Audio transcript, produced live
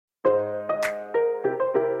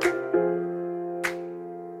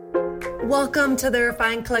Welcome to the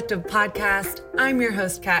Refined Collective podcast. I'm your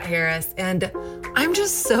host, Kat Harris, and I'm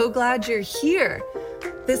just so glad you're here.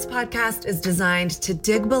 This podcast is designed to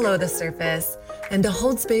dig below the surface and to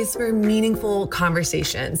hold space for meaningful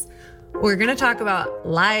conversations. We're going to talk about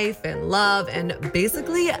life and love and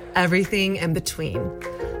basically everything in between.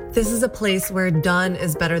 This is a place where done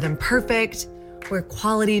is better than perfect, where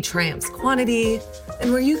quality triumphs quantity,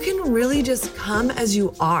 and where you can really just come as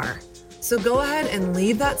you are. So go ahead and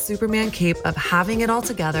leave that Superman cape of having it all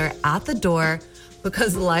together at the door,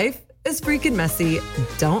 because life is freaking messy.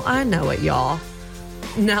 Don't I know it, y'all?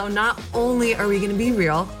 Now, not only are we going to be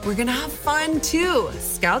real, we're going to have fun too.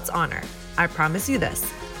 Scout's honor. I promise you this.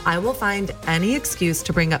 I will find any excuse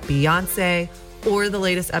to bring up Beyonce or the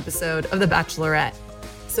latest episode of The Bachelorette.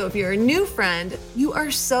 So if you're a new friend, you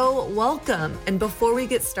are so welcome. And before we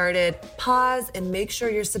get started, pause and make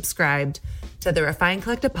sure you're subscribed to the Refined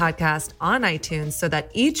Collective podcast on iTunes so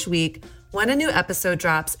that each week, when a new episode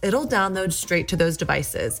drops, it'll download straight to those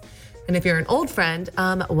devices. And if you're an old friend,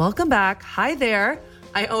 welcome back. Hi there.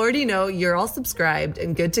 I already know you're all subscribed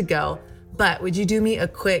and good to go, but would you do me a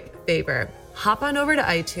quick favor? Hop on over to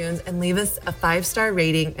iTunes and leave us a 5-star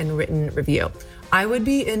rating and written review. I would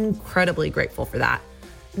be incredibly grateful for that.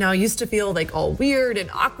 Now, I used to feel like all weird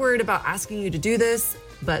and awkward about asking you to do this,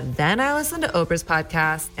 but then I listened to Oprah's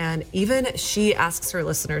podcast, and even she asks her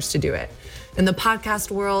listeners to do it. In the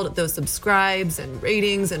podcast world, those subscribes and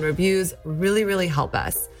ratings and reviews really, really help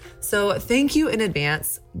us. So thank you in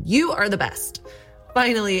advance. You are the best.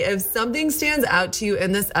 Finally, if something stands out to you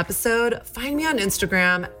in this episode, find me on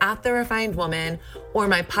Instagram at The Refined Woman or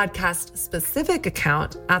my podcast specific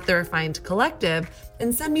account at The Refined Collective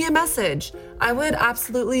and send me a message. I would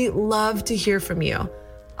absolutely love to hear from you.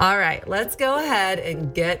 All right, let's go ahead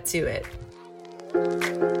and get to it.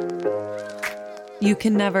 You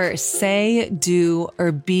can never say, do,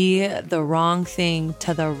 or be the wrong thing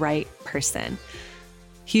to the right person.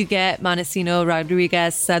 Huguette Montesino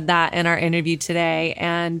Rodriguez said that in our interview today,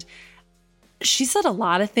 and she said a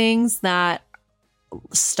lot of things that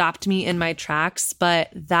stopped me in my tracks, but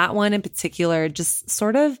that one in particular just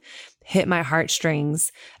sort of hit my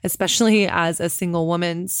heartstrings, especially as a single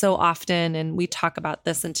woman so often. And we talk about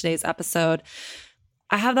this in today's episode.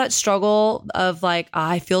 I have that struggle of like,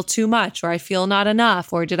 I feel too much, or I feel not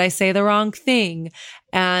enough, or did I say the wrong thing?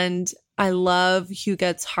 And I love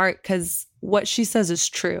Huguette's heart because what she says is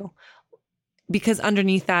true. Because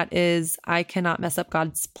underneath that is, I cannot mess up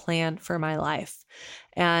God's plan for my life.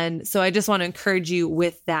 And so I just want to encourage you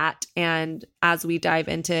with that. And as we dive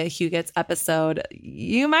into Huguette's episode,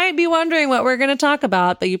 you might be wondering what we're going to talk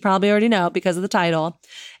about, but you probably already know because of the title.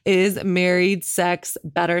 Is married sex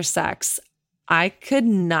better sex? I could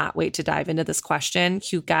not wait to dive into this question.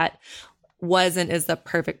 Huguette was and is the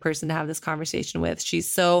perfect person to have this conversation with.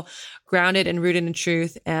 She's so grounded and rooted in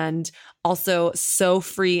truth and also so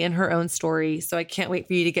free in her own story. So I can't wait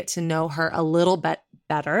for you to get to know her a little bit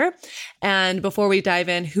better. And before we dive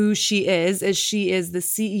in, who she is she is the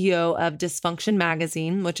CEO of Dysfunction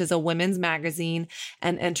Magazine, which is a women's magazine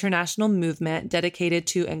and international movement dedicated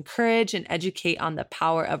to encourage and educate on the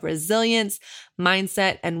power of resilience,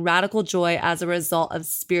 mindset, and radical joy as a result of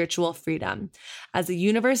spiritual freedom. As a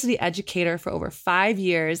university educator for over 5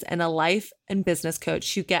 years and a life and business coach,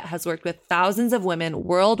 Huguette has worked with thousands of women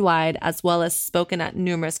worldwide, as well as spoken at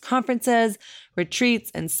numerous conferences,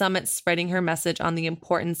 retreats, and summits, spreading her message on the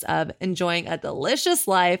importance of enjoying a delicious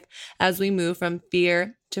life as we move from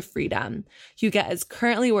fear to freedom. Huguette is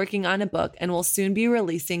currently working on a book and will soon be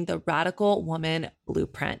releasing the Radical Woman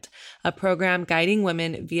Blueprint, a program guiding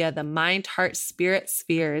women via the mind, heart, spirit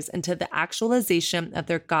spheres into the actualization of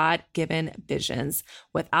their God-given visions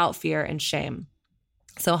without fear and shame.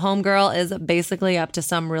 So Homegirl is basically up to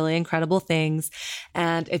some really incredible things.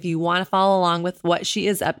 And if you want to follow along with what she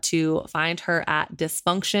is up to, find her at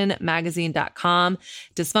dysfunctionmagazine.com.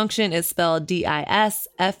 Dysfunction is spelled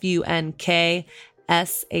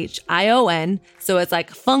DISFUNKSHION. So it's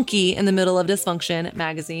like funky in the middle of Dysfunction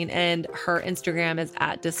Magazine. And her Instagram is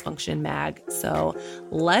at Dysfunction Mag. So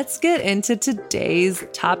let's get into today's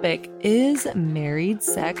topic. Is married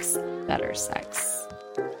sex better sex?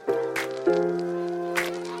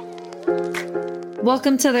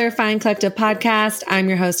 Welcome to the Refined Collective podcast. I'm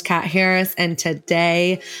your host, Kat Harris, and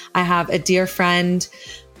today I have a dear friend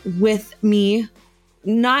with me,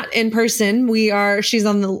 not in person. She's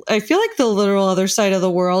on I feel like the literal other side of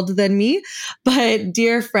the world than me, but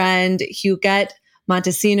dear friend, Huguette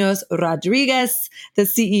Montesinos Rodriguez, the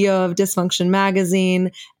CEO of Dysfunction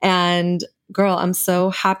Magazine. And girl, I'm so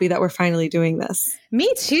happy that we're finally doing this.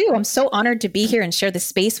 Me too. I'm so honored to be here and share this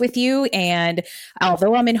space with you. And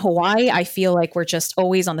although I'm in Hawaii, I feel like we're just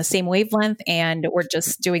always on the same wavelength and we're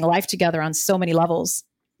just doing life together on so many levels.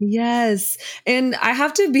 Yes. And I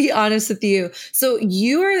have to be honest with you. So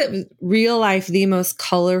you are real life the most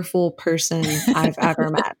colorful person I've ever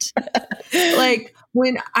met. Like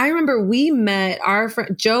when I remember we met our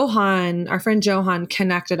friend Johan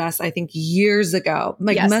connected us, I think years ago.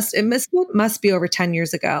 Like Yes. it must be over 10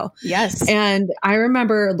 years ago. Yes. And I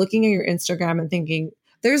remember looking at your Instagram and thinking,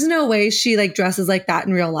 there's no way she like dresses like that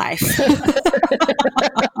in real life.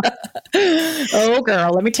 Oh,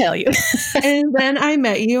 girl, let me tell you. And then I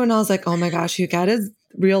met you and I was like, oh my gosh, Huguette is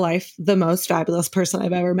real life the most fabulous person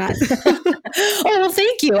I've ever met. Oh, well,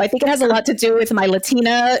 thank you. I think it has a lot to do with my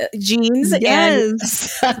Latina genes and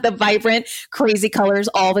the vibrant, crazy colors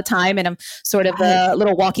all the time. And I'm sort of a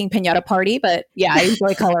little walking piñata party, but yeah, I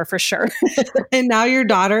enjoy color for sure. And now your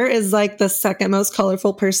daughter is like the second most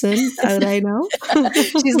colorful person that I know.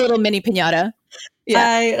 She's a little mini piñata. Yeah.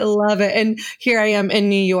 I love it. And here I am in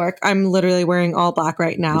New York. I'm literally wearing all black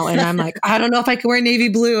right now. And I'm like, I don't know if I can wear navy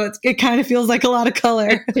blue. It kind of feels like a lot of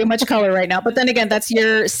color. Too much color right now. But then again, that's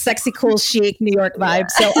your sexy, cool, chic New York vibe.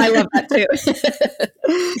 So I love that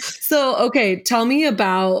too. So, okay, tell me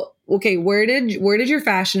about, where did your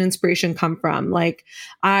fashion inspiration come from? Like,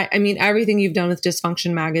 I mean, everything you've done with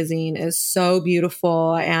Dysfunction magazine is so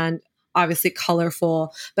beautiful and obviously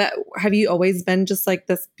colorful, but have you always been just like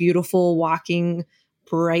this beautiful walking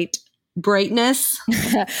brightness?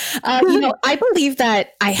 I believe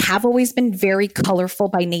that I have always been very colorful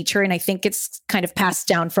by nature. And I think it's kind of passed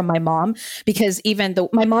down from my mom because even though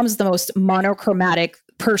my mom's the most monochromatic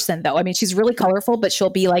person though. I mean, she's really colorful, but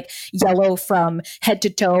she'll be like yellow from head to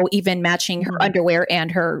toe, even matching her underwear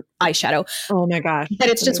and her eyeshadow. Oh my gosh. But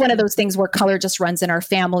it's just one of those things where color just runs in our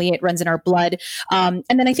family. It runs in our blood. And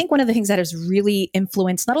then I think one of the things that has really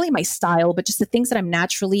influenced not only my style, but just the things that I'm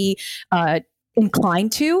naturally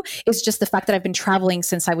inclined to is just the fact that I've been traveling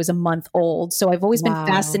since I was a month old. So I've always been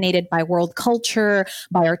fascinated by world culture,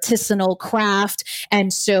 by artisanal craft.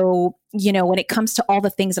 And so, when it comes to all the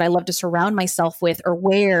things that I love to surround myself with or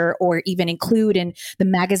wear or even include in the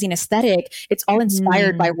magazine aesthetic, it's all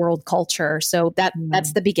inspired by world culture. So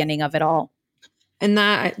that's the beginning of it all. And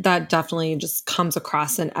that definitely just comes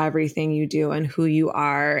across in everything you do and who you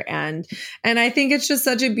are. And I think it's just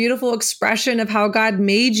such a beautiful expression of how God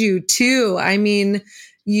made you too. I mean,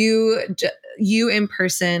 you in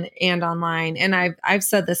person and online. And I've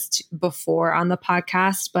said this before on the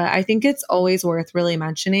podcast, but I think it's always worth really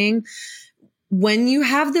mentioning. When you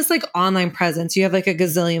have this like online presence, you have like a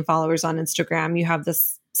gazillion followers on Instagram, you have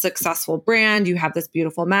this successful brand, you have this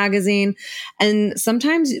beautiful magazine. And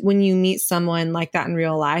sometimes when you meet someone like that in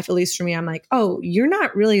real life, at least for me, I'm like, oh, you're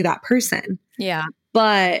not really that person. Yeah.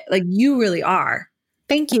 But like you really are.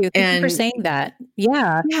 Thank you. Thank you for saying that.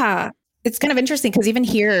 Yeah. Yeah. It's kind of interesting because even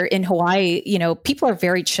here in Hawaii, people are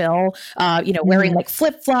very chill, wearing like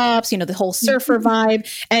flip-flops, the whole surfer vibe.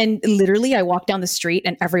 And literally I walk down the street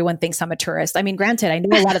and everyone thinks I'm a tourist. I mean, granted, I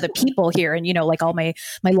know a lot of the people here and, like all my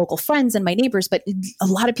local friends and my neighbors, but a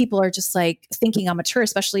lot of people are just like thinking I'm a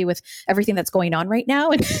tourist, especially with everything that's going on right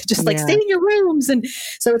now and just like stay in your rooms. And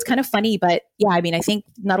so it's kind of funny, but yeah, I mean, I think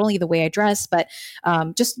not only the way I dress, but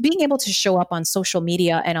just being able to show up on social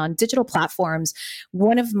media and on digital platforms.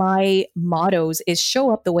 One of my mottos is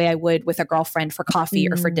show up the way I would with a girlfriend for coffee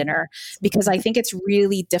or for dinner, because I think it's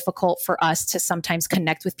really difficult for us to sometimes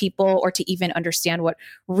connect with people or to even understand what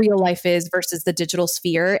real life is versus the digital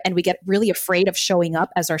sphere. And we get really afraid of showing up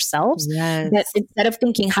as ourselves. That instead of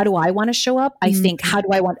thinking, how do I want to show up? I think, how do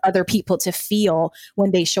I want other people to feel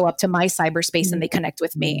when they show up to my cyberspace and they connect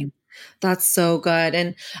with me? That's so good.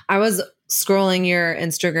 And I was scrolling your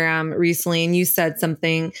Instagram recently and you said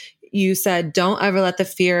something. You said, don't ever let the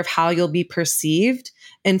fear of how you'll be perceived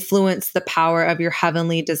influence the power of your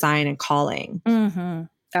heavenly design and calling. Mm-hmm.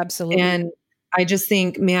 Absolutely. And I just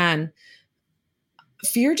think, man,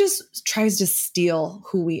 fear just tries to steal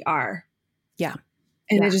who we are. Yeah.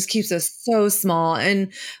 And it just keeps us so small.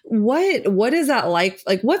 And what is that like?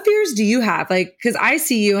 Like, what fears do you have? Like, because I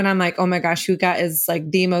see you and I'm like, oh my gosh, Huguette is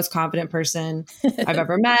like the most confident person I've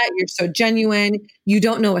ever met. You're so genuine. You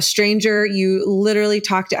don't know a stranger. You literally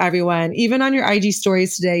talk to everyone. Even on your IG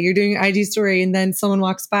stories today, you're doing your IG story and then someone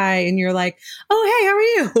walks by and you're like, oh, hey, how are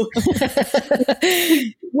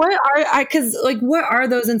you? What are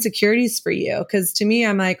those insecurities for you? Because to me,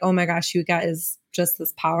 I'm like, oh my gosh, Huguette is just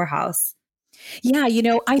this powerhouse. Yeah,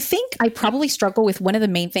 I think I probably struggle with one of the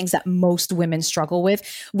main things that most women struggle with,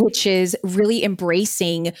 which is really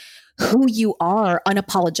embracing who you are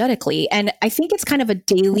unapologetically. And I think it's kind of a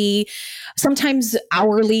daily, sometimes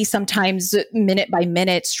hourly, sometimes minute by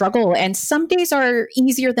minute struggle. And some days are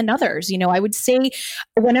easier than others. I would say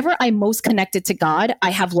whenever I'm most connected to God,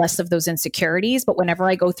 I have less of those insecurities. But whenever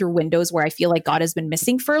I go through windows where I feel like God has been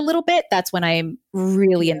missing for a little bit, that's when I'm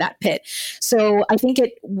really in that pit. So I think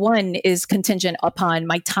one is contingent upon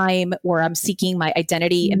my time where I'm seeking my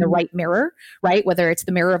identity in the right mirror, right? Whether it's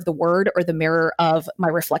the mirror of the word or the mirror of my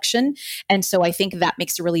reflection. And so I think that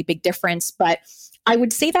makes a really big difference. But I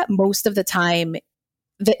would say that most of the time,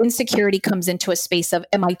 the insecurity comes into a space of,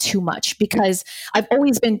 am I too much? Because I've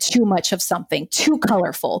always been too much of something, too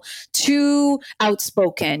colorful, too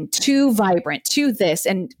outspoken, too vibrant, too this.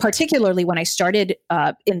 And particularly when I started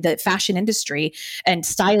in the fashion industry and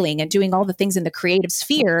styling and doing all the things in the creative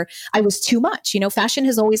sphere, I was too much. Fashion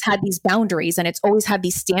has always had these boundaries and it's always had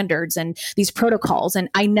these standards and these protocols. And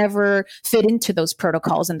I never fit into those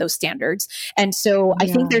protocols and those standards. And so I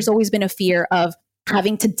think there's always been a fear of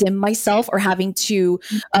having to dim myself or having to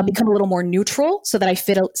become a little more neutral so that I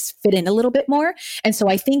fit in a little bit more. And so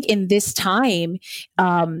I think in this time,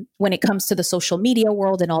 when it comes to the social media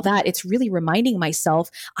world and all that, it's really reminding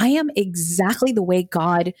myself, I am exactly the way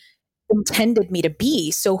God intended me to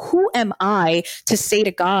be. So who am I to say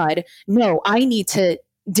to God, no, I need to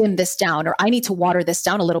dim this down, or I need to water this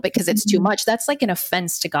down a little bit because it's too much? That's like an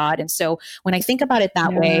offense to God. And so when I think about it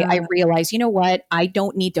that way, I realize, you know what? I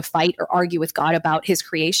don't need to fight or argue with God about his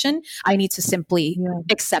creation. I need to simply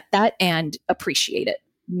accept that and appreciate it.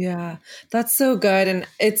 Yeah, that's so good. And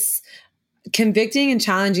it's convicting and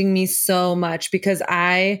challenging me so much because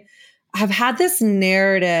I have had this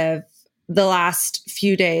narrative the last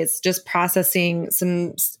few days, just processing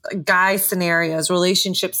some guy scenarios,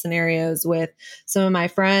 relationship scenarios with some of my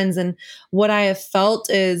friends. And what I have felt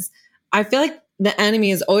is I feel like the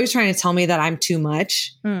enemy is always trying to tell me that I'm too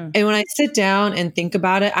much. And when I sit down and think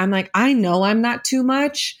about it, I'm like, I know I'm not too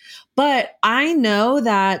much, but I know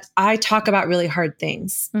that I talk about really hard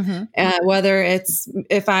things. Whether it's,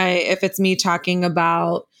 if it's me talking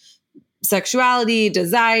about sexuality,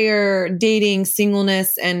 desire, dating,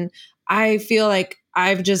 singleness, and I feel like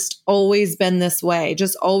I've just always been this way,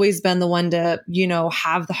 just always been the one to,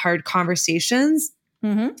 have the hard conversations.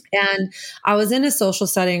 And I was in a social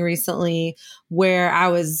setting recently where I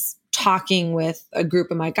was talking with a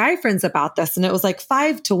group of my guy friends about this, and it was like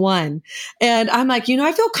 5-1. And I'm like,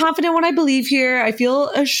 I feel confident when I believe here. I feel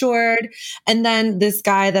assured. And then this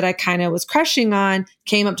guy that I kind of was crushing on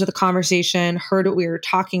came up to the conversation, heard what we were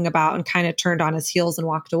talking about, and kind of turned on his heels and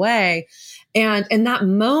walked away. And in that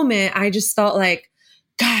moment, I just felt like,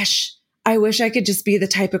 gosh, I wish I could just be the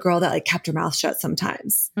type of girl that like kept her mouth shut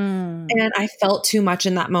sometimes. And I felt too much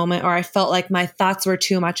in that moment, or I felt like my thoughts were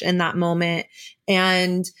too much in that moment.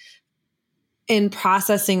 And in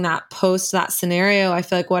processing that that scenario, I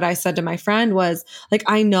feel like what I said to my friend was like,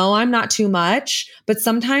 I know I'm not too much, but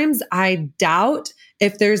sometimes I doubt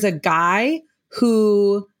if there's a guy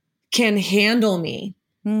who can handle me.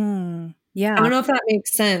 Yeah. I don't know if that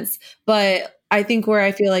makes sense, but I think where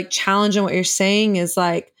I feel like challenge in what you're saying is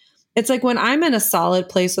like, it's like when I'm in a solid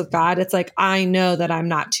place with God, it's like, I know that I'm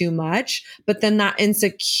not too much, but then that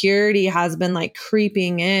insecurity has been like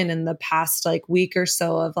creeping in the past like week or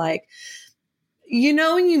so of like,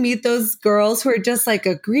 when you meet those girls who are just like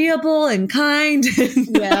agreeable and kind.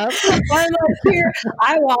 Yeah. I'm like, here,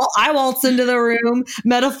 I waltz into the room,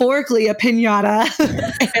 metaphorically a piñata,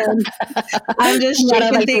 and I'm just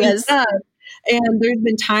shaking things up. And there's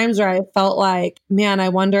been times where I felt like, man, I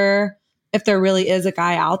wonder if there really is a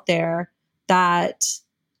guy out there that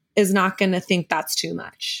is not going to think that's too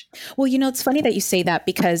much. Well, it's funny that you say that,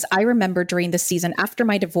 because I remember during the season after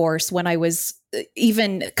my divorce, when I was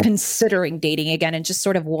even considering dating again and just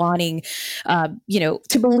sort of wanting,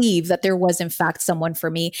 to believe that there was in fact someone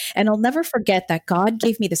for me. And I'll never forget that God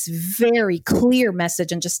gave me this very clear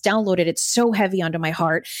message and just downloaded it so heavy onto my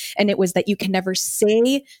heart. And it was that you can never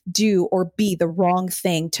say, do, or be the wrong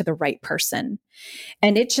thing to the right person.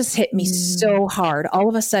 And it just hit me so hard. All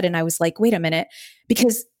of a sudden I was like, wait a minute,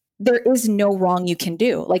 because there is no wrong you can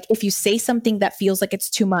do. Like if you say something that feels like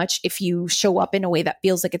it's too much, if you show up in a way that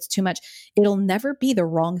feels like it's too much, it'll never be the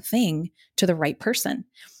wrong thing to the right person.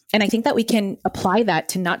 And I think that we can apply that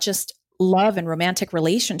to not just love and romantic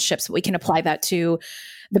relationships, but we can apply that to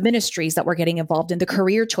the ministries that we're getting involved in, the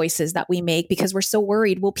career choices that we make, because we're so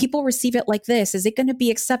worried, will people receive it like this? Is it going to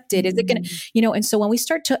be accepted? Is it going to, and so when we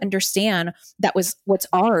start to understand that what's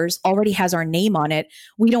ours already has our name on it,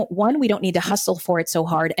 we don't need to hustle for it so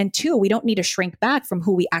hard. And two, we don't need to shrink back from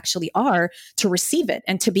who we actually are to receive it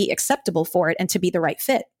and to be acceptable for it and to be the right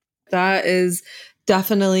fit. That is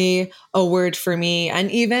definitely a word for me. And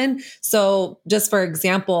even so, just for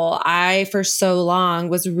example, I, for so long,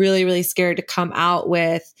 was really, really scared to come out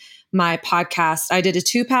with my podcast. I did a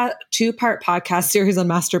two-part podcast series on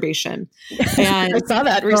masturbation. And I saw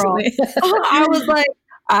that recently. I was like,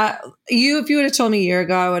 if you would have told me a year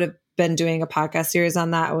ago, I would have been doing a podcast series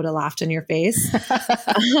on that, I would have laughed in your face.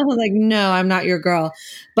 I was like, no, I'm not your girl.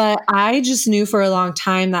 But I just knew for a long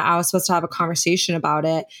time that I was supposed to have a conversation about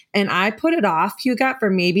it. And I put it off, Huguette, for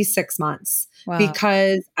maybe 6 months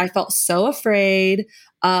because I felt so afraid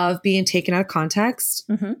of being taken out of context,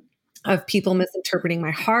 of people misinterpreting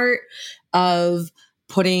my heart, of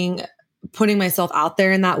putting myself out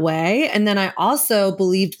there in that way. And then I also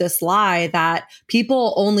believed this lie that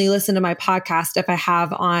people only listen to my podcast if I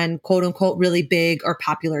have on quote unquote really big or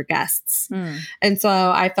popular guests. And so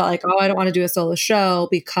I felt like, I don't want to do a solo show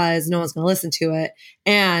because no one's going to listen to it.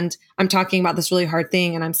 And I'm talking about this really hard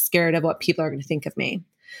thing and I'm scared of what people are going to think of me.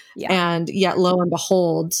 Yeah. And yet lo and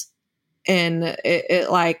behold, and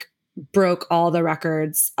it like broke all the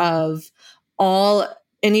records of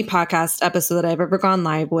any podcast episode that I've ever gone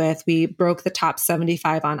live with. We broke the top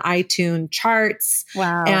 75 on iTunes charts.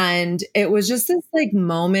 Wow. And it was just this like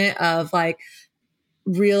moment of like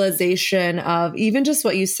realization of even just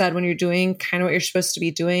what you said when you're doing kind of what you're supposed to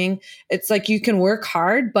be doing. It's like you can work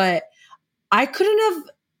hard, but I couldn't have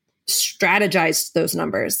strategized those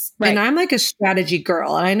numbers. Right. And I'm like a strategy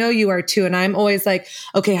girl. And I know you are too. And I'm always like,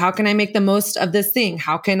 okay, how can I make the most of this thing?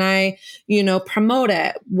 How can I, promote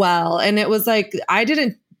it well? And it was like, I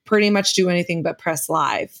didn't pretty much do anything but press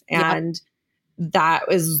live. And that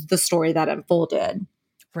is the story that unfolded.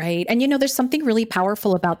 Right. And, there's something really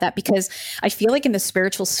powerful about that because I feel like in the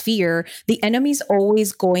spiritual sphere, the enemy's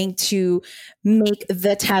always going to make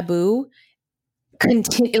the taboo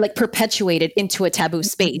perpetuated into a taboo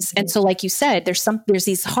space. And so, like you said, there's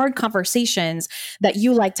these hard conversations that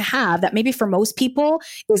you like to have that maybe for most people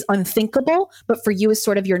is unthinkable, but for you is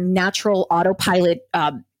sort of your natural autopilot,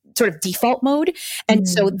 sort of default mode. And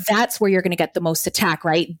so that's where you're going to get the most attack,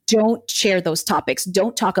 right? Don't share those topics.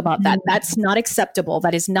 Don't talk about that. That's not acceptable.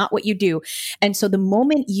 That is not what you do. And so the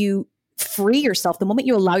moment you free yourself, the moment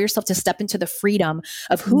you allow yourself to step into the freedom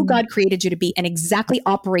of who God created you to be and exactly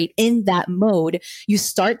operate in that mode, you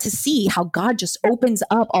start to see how God just opens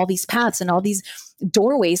up all these paths and all these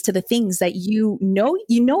doorways to the things that you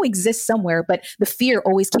know exist somewhere, but the fear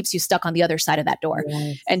always keeps you stuck on the other side of that door.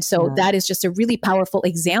 Yes, and so that is just a really powerful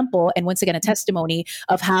example. And once again, a testimony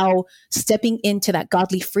of how stepping into that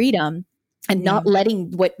godly freedom and not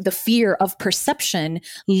letting what the fear of perception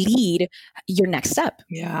lead your next step.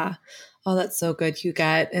 Yeah. Oh, that's so good,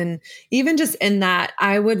 Huguette. And even just in that,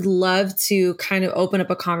 I would love to kind of open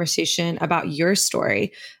up a conversation about your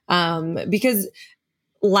story. Because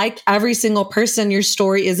like every single person, your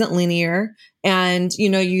story isn't linear. And,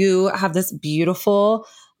 you have this beautiful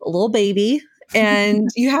little baby and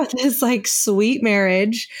you have this like sweet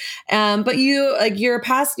marriage. But you like your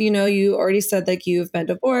past, you already said like you've been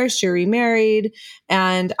divorced, you're remarried.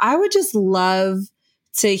 And I would just love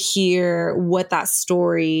to hear what that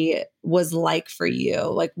story was like for you.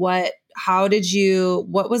 Like what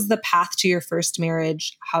was the path to your first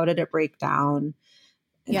marriage? How did it break down?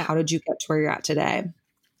 And how did you get to where you're at today?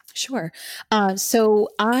 Sure. So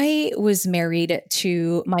I was married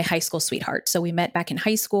to my high school sweetheart. So we met back in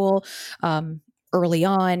high school, early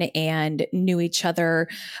on and knew each other,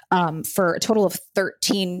 for a total of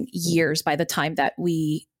 13 years by the time that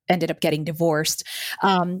we ended up getting divorced.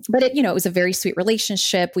 But it was a very sweet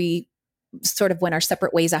relationship. We sort of went our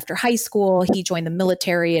separate ways after high school. He joined the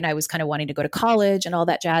military and I was kind of wanting to go to college and all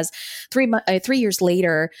that jazz. 3 years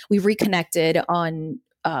later, we reconnected on,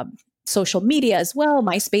 social media as well.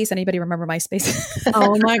 MySpace. Anybody remember MySpace?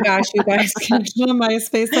 Oh my gosh, you guys can do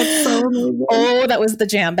MySpace. That's so amazing. Oh, that was the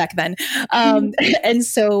jam back then. And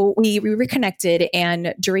so we reconnected.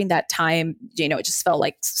 And during that time, it just felt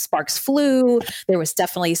like sparks flew. There was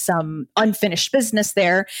definitely some unfinished business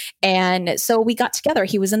there. And so we got together.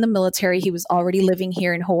 He was in the military. He was already living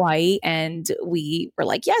here in Hawaii. And we were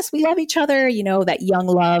like, yes, we love each other, that young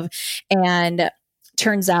love. And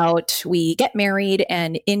turns out we get married,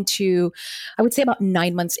 and I would say about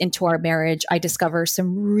 9 months into our marriage, I discover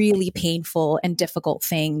some really painful and difficult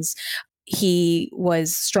things. He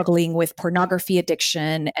was struggling with pornography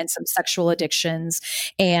addiction and some sexual addictions.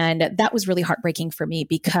 And that was really heartbreaking for me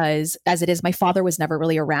because as it is, my father was never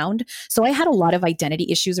really around. So I had a lot of identity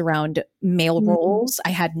issues around male roles.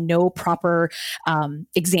 I had no proper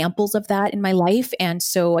examples of that in my life. And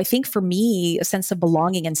so I think for me, a sense of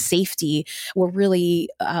belonging and safety were really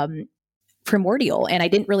primordial, and I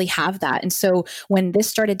didn't really have that. And so when this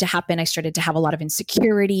started to happen, I started to have a lot of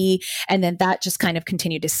insecurity, and then that just kind of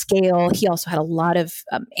continued to scale. He also had a lot of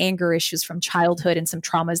anger issues from childhood and some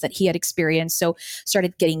traumas that he had experienced, so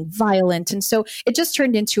started getting violent. And so it just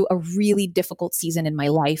turned into a really difficult season in my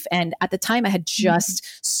life. And at the time I had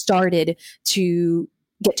just started to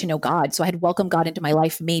get to know God. So I had welcomed God into my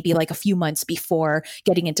life maybe like a few months before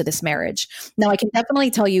getting into this marriage. Now, I can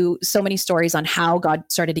definitely tell you so many stories on how God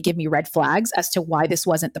started to give me red flags as to why this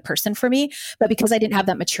wasn't the person for me. But because I didn't have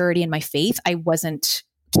that maturity in my faith, I wasn't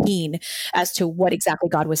keen as to what exactly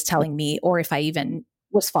God was telling me, or if I even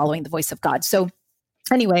was following the voice of God. So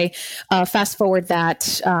anyway, fast forward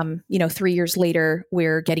that, 3 years later,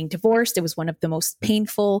 we're getting divorced. It was one of the most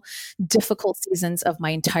painful, difficult seasons of my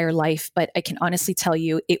entire life. But I can honestly tell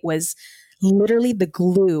you, it was literally the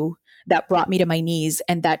glue that brought me to my knees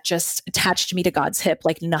and that just attached me to God's hip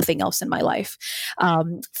like nothing else in my life.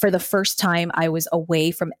 For the first time, I was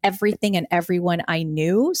away from everything and everyone I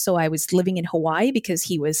knew. So I was living in Hawaii because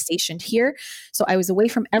he was stationed here. So I was away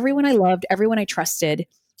from everyone I loved, everyone I trusted,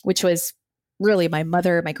 which was really my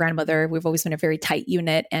mother, my grandmother. We've always been a very tight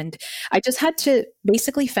unit. And I just had to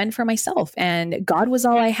basically fend for myself, and God was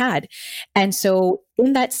all I had. And so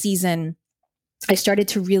in that season, I started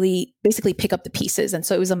to really basically pick up the pieces. And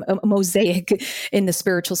so it was a mosaic in the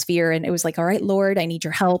spiritual sphere. And it was like, all right, Lord, I need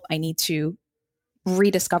your help. I need to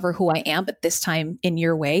rediscover who I am, but this time in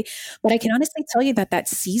your way. But I can honestly tell you that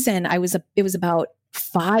season, it was about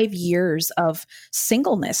 5 years of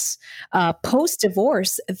singleness,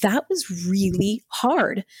 post-divorce. That was really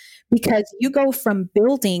hard because you go from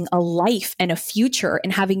building a life and a future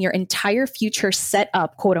and having your entire future set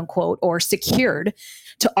up, quote unquote, or secured,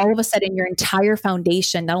 to all of a sudden your entire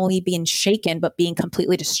foundation not only being shaken, but being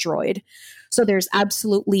completely destroyed. So there's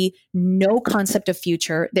absolutely no concept of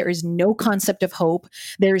future. There is no concept of hope.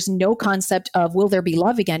 There's no concept of will there be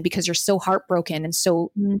love again, because you're so heartbroken and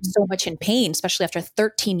so much in pain, especially after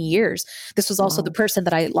 13 years. This was also the person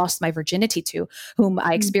that I lost my virginity to, whom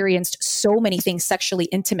I experienced so many things sexually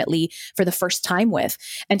intimately for the first time with.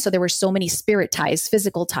 And so there were so many spirit ties,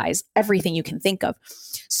 physical ties, everything you can think of.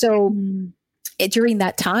 So during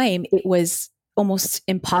that time, it was almost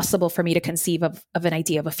impossible for me to conceive of an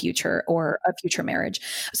idea of a future or a future marriage.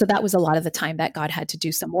 So that was a lot of the time that God had to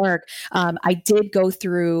do some work. I did go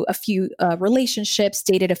through a few relationships,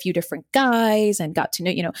 dated a few different guys, and got to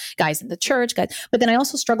know, guys in the church, guys. But then I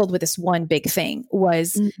also struggled with this one big thing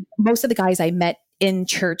was most of the guys I met in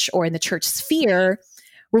church or in the church sphere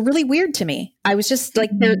were really weird to me. I was just like,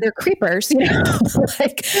 they're creepers,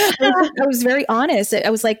 like I was very honest. I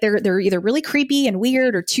was like, they're either really creepy and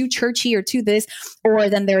weird or too churchy or too this, or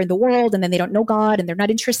then they're in the world and then they don't know God and they're not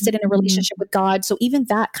interested in a relationship with God. So even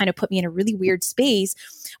that kind of put me in a really weird space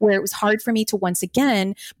where it was hard for me to once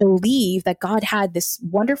again believe that God had this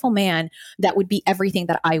wonderful man that would be everything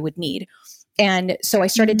that I would need. And so I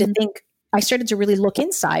started to think, I started to really look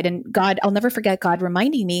inside, and God, I'll never forget God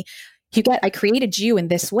reminding me, I created you in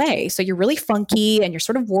this way. So you're really funky and you're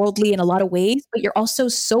sort of worldly in a lot of ways, but you're also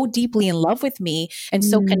so deeply in love with me and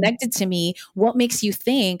so connected to me. What makes you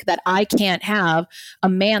think that I can't have a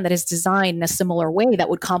man that is designed in a similar way that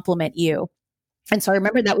would complement you? And so I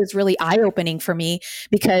remember that was really eye-opening for me,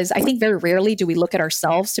 because I think very rarely do we look at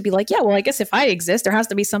ourselves to be like, yeah, well, I guess if I exist, there has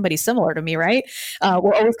to be somebody similar to me, right?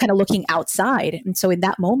 We're always kind of looking outside. And so in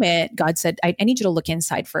that moment, God said, I need you to look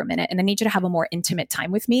inside for a minute, and I need you to have a more intimate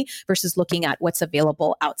time with me versus looking at what's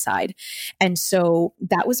available outside. And so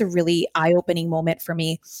that was a really eye-opening moment for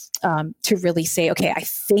me, to really say, okay, I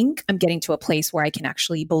think I'm getting to a place where I can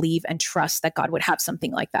actually believe and trust that God would have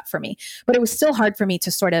something like that for me. But it was still hard for me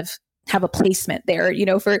to sort of have a placement there,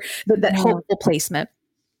 for that hopeful placement.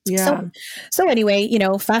 Yeah. So anyway,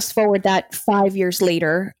 fast forward that 5 years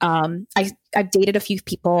later, I've dated a few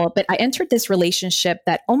people, but I entered this relationship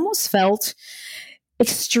that almost felt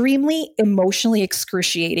extremely emotionally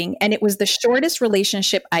excruciating. And it was the shortest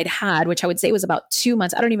relationship I'd had, which I would say was about 2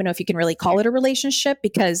 months. I don't even know if you can really call it a relationship,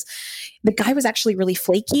 because the guy was actually really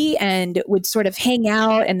flaky and would sort of hang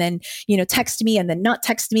out and then, text me and then not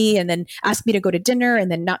text me and then ask me to go to dinner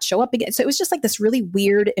and then not show up again. So it was just like this really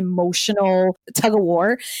weird emotional tug of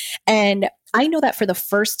war. And I know that for the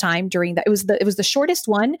first time during that, it was the shortest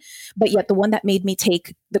one, but yet the one that made me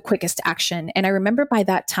take the quickest action. And I remember by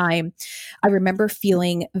that time, I remember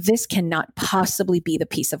feeling this cannot possibly be the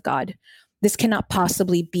peace of God. This cannot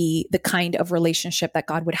possibly be the kind of relationship that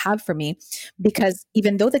God would have for me, because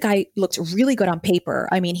even though the guy looked really good on paper,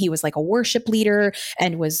 I mean, he was like a worship leader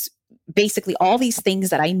and was basically all these things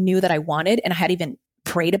that I knew that I wanted. And I had even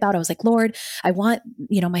prayed about. I was like, Lord, I want,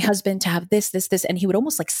 my husband to have this. And he would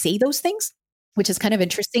almost like say those things. which is kind of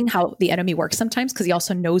interesting how the enemy works sometimes, because he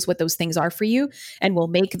also knows what those things are for you and will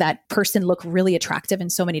make that person look really attractive in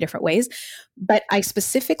so many different ways. But I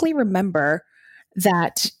specifically remember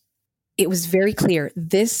that it was very clear,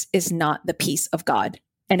 this is not the peace of God.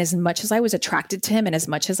 And as much as I was attracted to him and as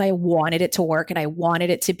much as I wanted it to work and I wanted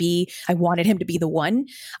him to be the one,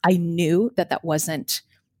 I knew that that wasn't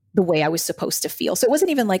the way I was supposed to feel. So it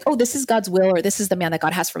wasn't even like, oh, this is God's will or this is the man that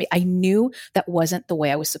God has for me. I knew that wasn't the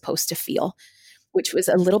way I was supposed to feel, which was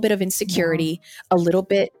a little bit of insecurity, a little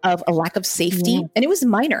bit of a lack of safety. And it was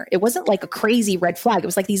minor. It wasn't like a crazy red flag. It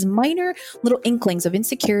was like these minor little inklings of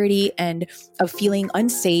insecurity and of feeling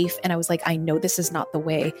unsafe. And I was like, I know this is not the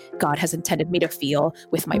way God has intended me to feel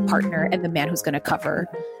with my partner and the man who's going to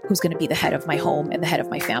be the head of my home and the head of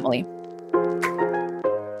my family.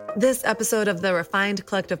 This episode of the Refined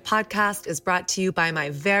Collective podcast is brought to you by my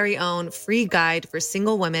very own free guide for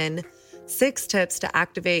single women, 6 tips to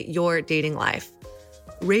activate your dating life.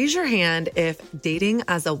 Raise your hand if dating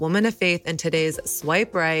as a woman of faith in today's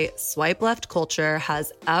swipe right, swipe left culture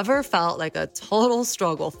has ever felt like a total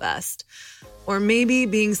struggle fest. Or maybe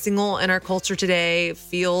being single in our culture today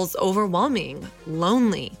feels overwhelming,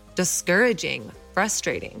 lonely, discouraging,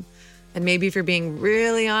 frustrating. And maybe if you're being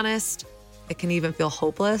really honest, it can even feel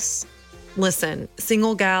hopeless. Listen,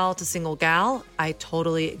 single gal to single gal, I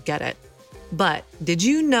totally get it. But did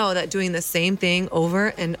you know that doing the same thing over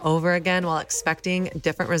and over again while expecting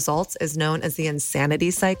different results is known as the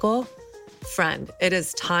insanity cycle? Friend, it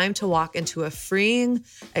is time to walk into a freeing,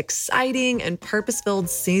 exciting, and purpose-filled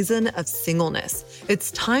season of singleness.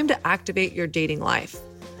 It's time to activate your dating life.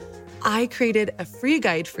 I created a free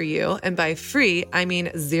guide for you, and by free, I mean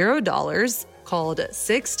 $0, called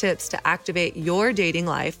 6 Tips to Activate Your Dating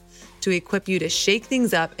Life to equip you to shake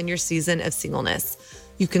things up in your season of singleness.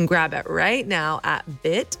 You can grab it right now at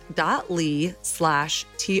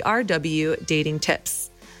bit.ly/TRW dating tips.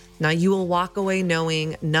 Now you will walk away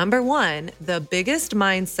knowing, number 1, the biggest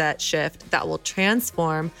mindset shift that will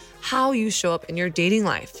transform how you show up in your dating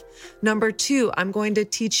life. Number 2, I'm going to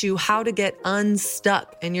teach you how to get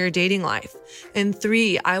unstuck in your dating life. And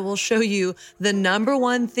 3, I will show you the number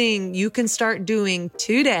 1 thing you can start doing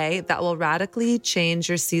today that will radically change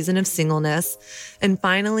your season of singleness. And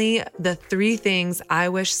finally, the 3 things I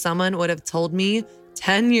wish someone would have told me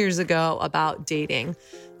 10 years ago about dating.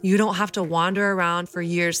 You don't have to wander around for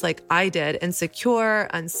years like I did, insecure,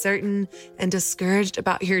 uncertain, and discouraged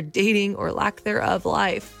about your dating or lack thereof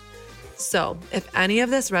life. So if any of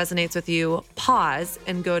this resonates with you, pause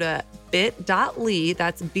and go to bit.ly,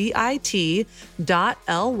 that's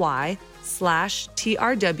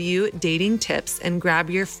bit.ly/TRW dating tips and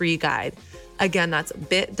grab your free guide. Again, that's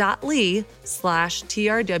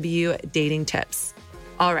bit.ly/TRW dating tips.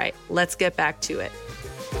 All right, let's get back to it.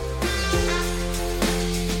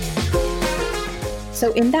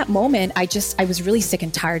 So in that moment, I was really sick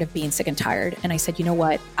and tired of being sick and tired. And I said, you know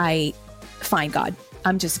what? Fine, God,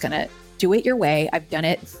 I'm just going to do it your way. I've done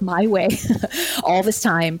it my way all this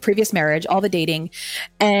time, previous marriage, all the dating.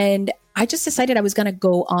 And I just decided I was going to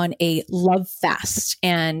go on a love fast.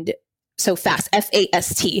 And so fast,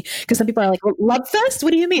 FAST, because some people are like, well, love fest?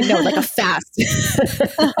 What do you mean? No, like a fast.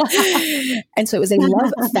 And so it was a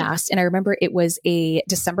love fast. And I remember it was a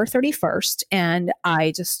December 31st. And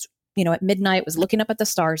I just, at midnight was looking up at the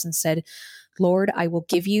stars and said, Lord, I will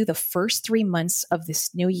give you the first 3 months of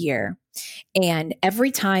this new year. And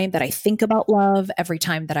every time that I think about love, every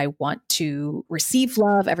time that I want to receive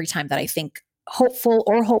love, every time that I think hopeful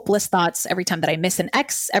or hopeless thoughts, every time that I miss an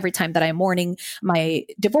ex, every time that I'm mourning my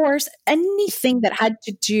divorce, anything that had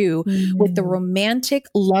to do with the romantic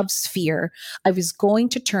love sphere, I was going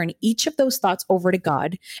to turn each of those thoughts over to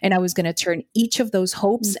God. And I was going to turn each of those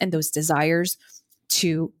hopes and those desires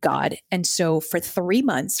to God. And so for 3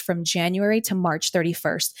 months, from January to March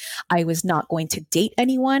 31st, I was not going to date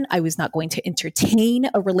anyone. I was not going to entertain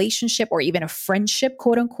a relationship or even a friendship,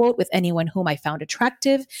 quote unquote, with anyone whom I found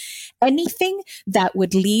attractive. Anything that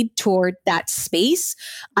would lead toward that space,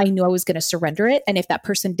 I knew I was going to surrender it. And if that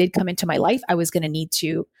person did come into my life, I was going to need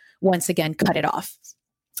to once again cut it off.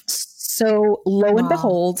 So lo and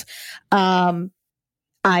behold,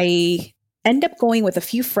 I end up going with a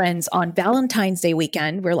few friends on Valentine's Day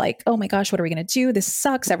weekend. We're like, oh my gosh, what are we going to do? This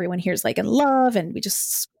sucks. Everyone here's like in love. And we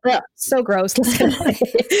just, so gross.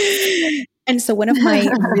 And so one of my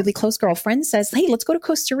really close girlfriends says, hey, let's go to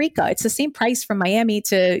Costa Rica. It's the same price from Miami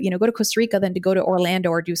to, go to Costa Rica than to go to Orlando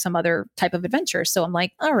or do some other type of adventure. So I'm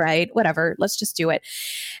like, all right, whatever, let's just do it.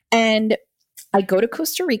 And I go to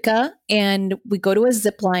Costa Rica and we go to a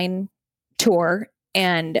zip line tour,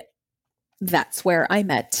 and that's where I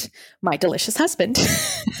met my delicious husband.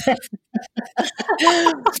 I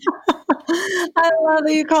love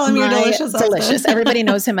that you call him your delicious husband. Everybody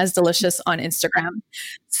knows him as Delicious on Instagram.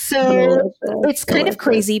 So it's kind of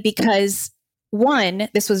crazy because one,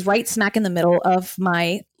 this was right smack in the middle of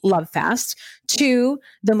my love fast. Two,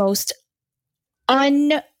 the most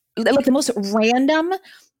random,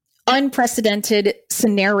 unprecedented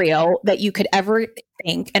scenario that you could ever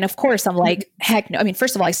think. And of course, I'm like, heck no. I mean,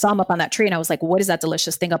 first of all, I saw him up on that tree and I was like, what is that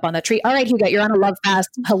delicious thing up on that tree? All right, Huguette, you're on a love fast.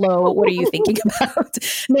 Hello, what are you thinking about?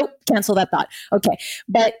 Nope, cancel that thought. Okay.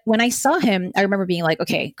 But when I saw him, I remember being like,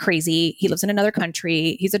 okay, crazy. He lives in another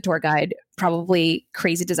country. He's a tour guide, probably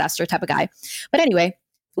crazy disaster type of guy. But anyway,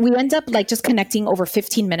 we end up like just connecting over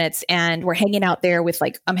 15 minutes and we're hanging out there with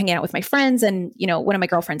I'm hanging out with my friends. And, one of my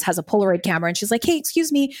girlfriends has a Polaroid camera and she's like, hey,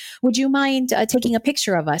 excuse me, would you mind taking a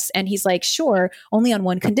picture of us? And he's like, sure, only on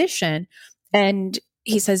one condition. And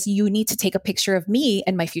he says, you need to take a picture of me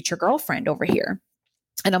and my future girlfriend over here.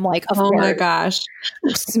 And I'm like, oh my gosh,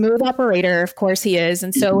 smooth operator. Of course he is.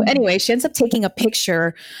 And so anyway, she ends up taking a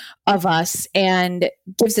picture of us and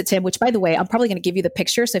gives it to him, which by the way, I'm probably going to give you the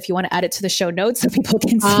picture. So if you want to add it to the show notes so people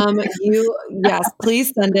can see. Yes,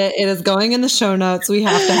 please send it. It is going in the show notes. We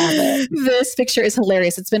have to have it. This picture is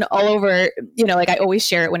hilarious. It's been all over, I always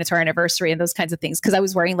share it when it's our anniversary and those kinds of things. Cause I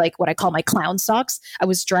was wearing what I call my clown socks. I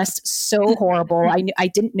was dressed so horrible. I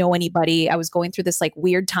didn't know anybody. I was going through this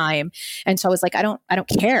weird time. And so I was like, I don't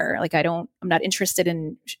care. I'm not interested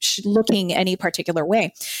in looking any particular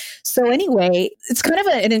way. So anyway, it's kind of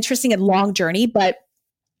an interesting and long journey, but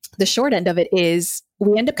the short end of it is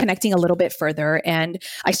we end up connecting a little bit further and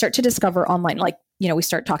I start to discover online, we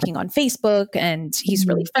start talking on Facebook and he's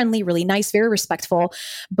really friendly, really nice, very respectful.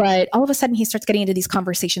 But all of a sudden he starts getting into these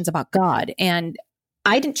conversations about God. And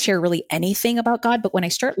I didn't share really anything about God, but when I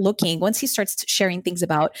start looking, once he starts sharing things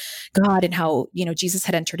about God and how, Jesus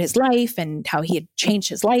had entered his life and how he had changed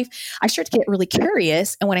his life, I start to get really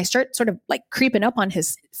curious. And when I start sort of creeping up on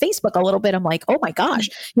his Facebook a little bit, I'm like, oh my gosh,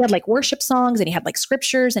 he had worship songs and he had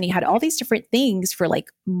scriptures and he had all these different things for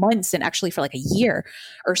months and actually for a year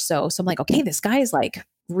or so. So I'm like, okay, this guy is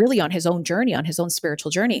really on his own journey, on his own spiritual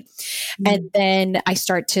journey. And then I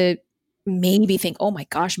start to maybe think, oh my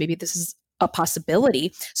gosh, maybe this is a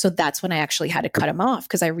possibility. So that's when I actually had to cut him off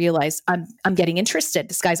because I realized I'm getting interested.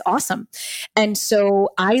 This guy's awesome. And so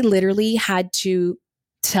I literally had to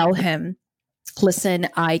tell him, listen,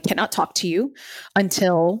 I cannot talk to you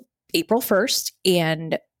until April 1st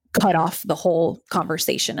and cut off the whole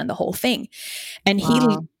conversation and the whole thing. And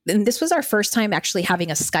and this was our first time actually having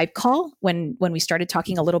a Skype call when we started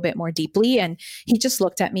talking a little bit more deeply. And he just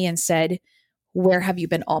looked at me and said, where have you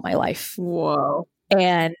been all my life? Whoa.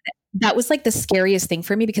 And that was the scariest thing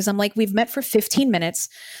for me because I'm like, we've met for 15 minutes.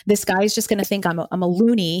 This guy's just going to think I'm a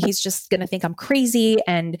loony. He's just going to think I'm crazy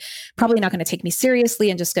and probably not going to take me seriously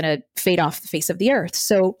and just going to fade off the face of the earth.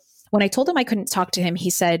 So when I told him I couldn't talk to him, he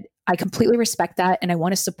said, I completely respect that. And I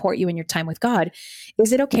want to support you in your time with God.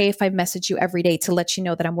 Is it okay if I message you every day to let you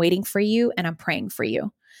know that I'm waiting for you and I'm praying for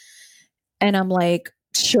you? And I'm like,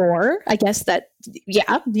 sure, I guess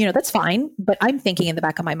that's fine. But I'm thinking in the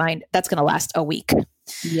back of my mind, that's going to last a week.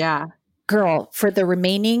 Yeah. Girl, for the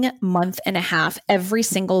remaining month and a half, every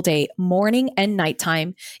single day, morning and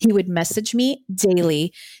nighttime, he would message me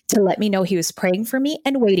daily to let me know he was praying for me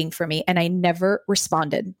and waiting for me. And I never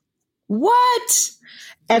responded. What?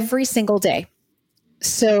 Every single day.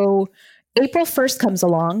 So April 1st comes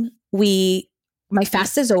along. My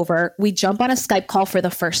fast is over. We jump on a Skype call for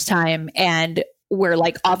the first time and we're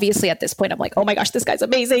obviously at this point, I'm like, oh my gosh, this guy's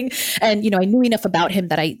amazing. And, I knew enough about him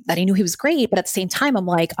that I knew he was great. But at the same time, I'm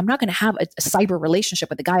like, I'm not going to have a cyber relationship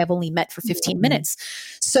with a guy I've only met for 15 minutes.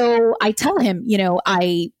 So I tell him,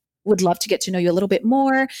 I would love to get to know you a little bit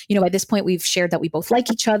more. By this point, we've shared that we both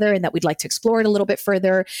like each other and that we'd like to explore it a little bit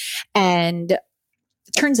further. And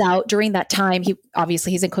turns out during that time,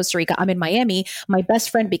 he's in Costa Rica, I'm in Miami, my best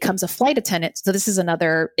friend becomes a flight attendant. So this is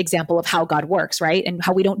another example of how God works, right? And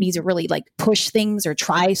how we don't need to really push things or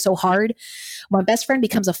try so hard. My best friend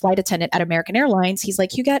becomes a flight attendant at American Airlines. He's like,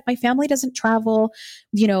 Huguette, my family doesn't travel.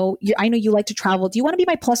 I know you like to travel. Do you want to be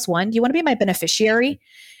my plus one? Do you want to be my beneficiary?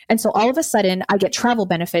 And so all of a sudden I get travel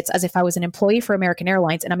benefits as if I was an employee for American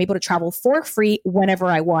Airlines and I'm able to travel for free whenever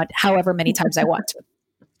I want, however many times I want.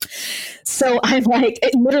 So I'm like,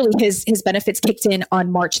 literally his benefits kicked in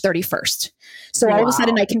on March 31st. So all of a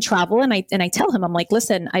sudden I can travel and I tell him, I'm like,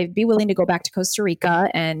 listen, I'd be willing to go back to Costa Rica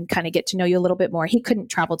and kind of get to know you a little bit more. He couldn't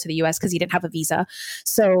travel to the US because he didn't have a visa.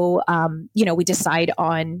 So, we decide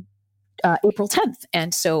on April 10th.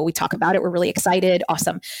 And so we talk about it. We're really excited.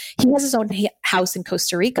 Awesome. He has his own house in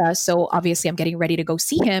Costa Rica. So obviously I'm getting ready to go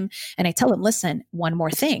see him. And I tell him, listen, one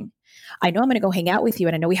more thing. I know I'm going to go hang out with you.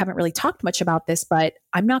 And I know we haven't really talked much about this, but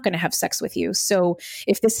I'm not going to have sex with you. So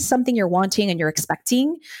if this is something you're wanting and you're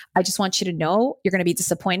expecting, I just want you to know you're going to be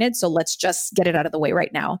disappointed. So let's just get it out of the way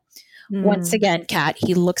right now. Once again, Kat,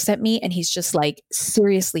 he looks at me and he's just like,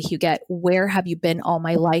 seriously, Huguette, where have you been all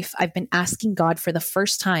my life? I've been asking God for the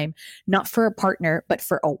first time, not for a partner, but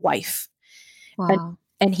for a wife. Wow.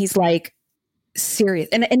 And he's like, serious.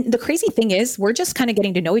 And the crazy thing is, we're just kind of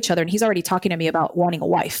getting to know each other. And he's already talking to me about wanting a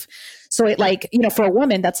wife. So it like, you know, for a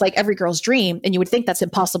woman, that's like every girl's dream. And you would think that's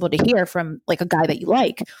impossible to hear from like a guy that you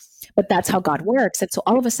like. But that's how God works. And so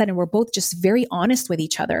all of a sudden, we're both just very honest with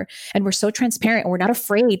each other. And we're so transparent. And we're not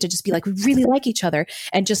afraid to just be like, we really like each other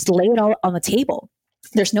and just lay it all on the table.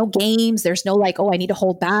 There's no games. There's no like, oh, I need to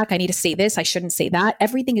hold back. I need to say this. I shouldn't say that.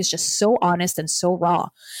 Everything is just so honest and so raw.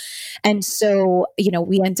 And so, you know,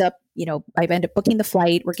 I end up booking the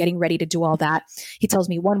flight. We're getting ready to do all that. He tells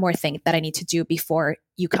me one more thing that I need to do before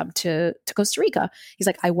you come to Costa Rica. He's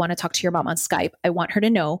like, I want to talk to your mom on Skype. I want her to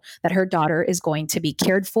know that her daughter is going to be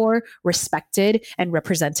cared for, respected, and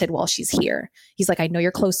represented while she's here. He's like, I know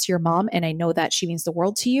you're close to your mom and I know that she means the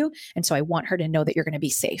world to you. And so I want her to know that you're going to be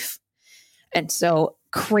safe. And so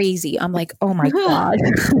crazy. I'm like, oh my God.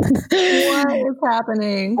 What is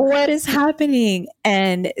happening? What is happening?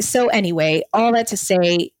 And so anyway, all that to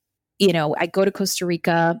say, you know, I go to Costa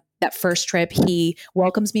Rica, that first trip, he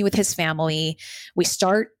welcomes me with his family. We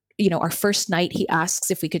start, you know, our first night, he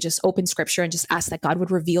asks if we could just open scripture and just ask that God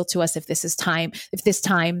would reveal to us if this is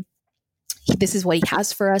what he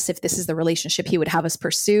has for us, if this is the relationship he would have us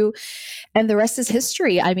pursue. And the rest is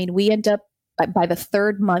history. I mean, we end up by the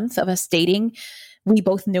third month of us dating, we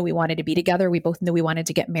both knew we wanted to be together. We both knew we wanted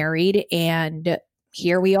to get married. And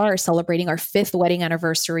here we are celebrating our 5th wedding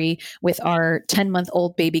anniversary with our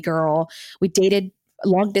 10-month-old baby girl. We dated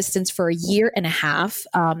long distance for a year and a half.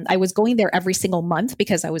 I was going there every single month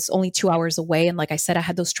because I was only 2 hours away. And like I said, I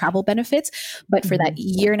had those travel benefits. But for that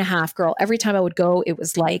year and a half, girl, every time I would go, it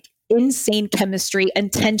was like insane chemistry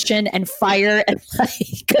and tension and fire and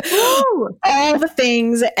like all the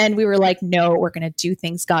things. And we were like, no, we're going to do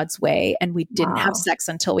things God's way. And we didn't have sex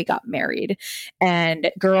until we got married. And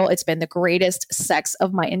girl, it's been the greatest sex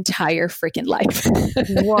of my entire freaking life.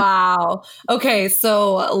 Wow. Okay.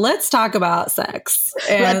 So let's talk about sex.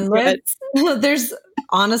 And there's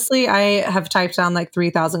honestly, I have typed down like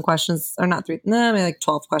 3,000 questions or not maybe like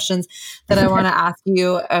 12 questions that I want to ask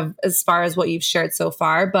you as far as what you've shared so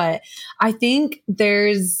far. But I think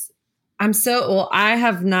I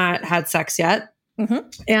have not had sex yet. Mm-hmm.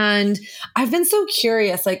 And I've been so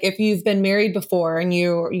curious, like if you've been married before and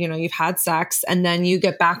you've had sex and then you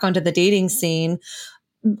get back onto the dating scene,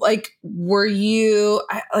 like, were you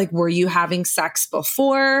having sex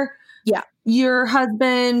before? Yeah. Your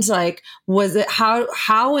husband, like, was it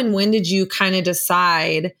how and when did you kind of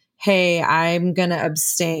decide, hey, I'm going to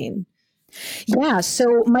abstain? Yeah.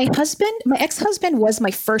 So my ex-husband was my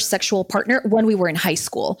first sexual partner when we were in high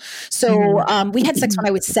school. So we had sex when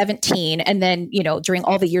I was 17. And then, you know, during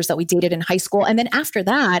all the years that we dated in high school. And then after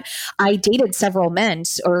that, I dated several men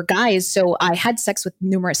or guys. So I had sex with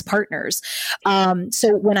numerous partners.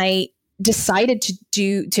 So when I decided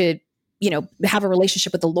to have a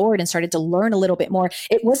relationship with the Lord and started to learn a little bit more,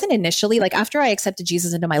 it wasn't initially like after I accepted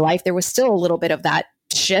Jesus into my life, there was still a little bit of that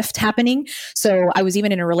shift happening. So I was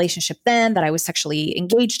even in a relationship then that I was sexually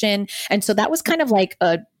engaged in. And so that was kind of like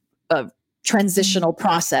a transitional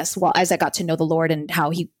process as I got to know the Lord and how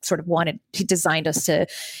he designed us to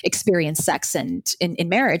experience sex and in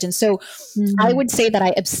marriage. And so I would say that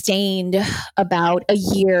I abstained about a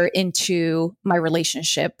year into my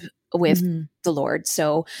relationship with the Lord.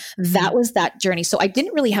 So that was that journey. So I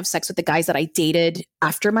didn't really have sex with the guys that I dated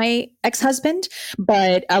after my ex-husband,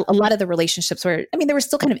 but a lot of the relationships they were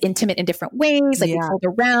still kind of intimate in different ways. Like we pulled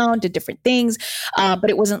around, did different things. But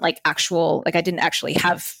it wasn't like I didn't actually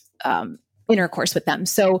have intercourse with them.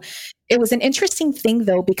 So it was an interesting thing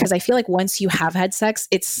though, because I feel like once you have had sex,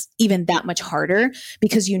 it's even that much harder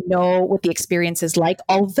because you know what the experience is like.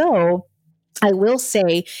 Although I will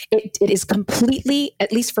say it is completely,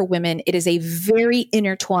 at least for women, it is a very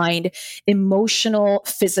intertwined emotional,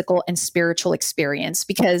 physical, and spiritual experience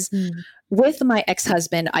because with my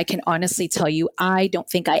ex-husband, I can honestly tell you, I don't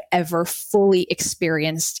think I ever fully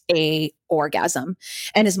experienced a orgasm.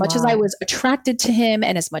 And as much as I was attracted to him,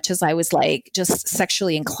 and as much as I was like just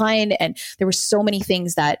sexually inclined, and there were so many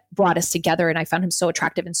things that brought us together, and I found him so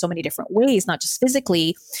attractive in so many different ways, not just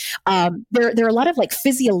physically. There are a lot of like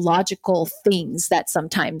physiological things that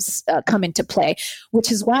sometimes come into play, which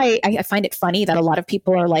is why I find it funny that a lot of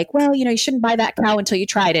people are like, well, you shouldn't buy that cow until you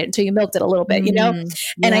tried it, until you milked it a little bit,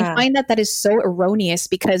 And I find that is so erroneous,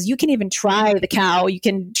 because you can even try the cow, you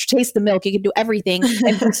can taste the milk, you can do everything,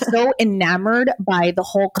 and be so enamored by the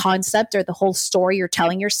whole concept or the whole story you're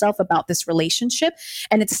telling yourself about this relationship,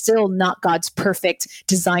 and it's still not God's perfect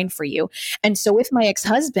design for you. And so with my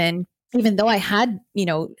ex-husband, even though I had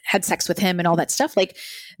sex with him and all that stuff, like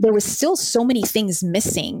there was still so many things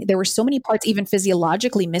missing. There were so many parts, even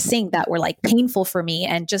physiologically missing, that were like painful for me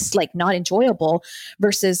and just like not enjoyable,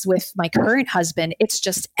 versus with my current husband, it's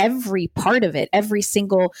just every part of it, every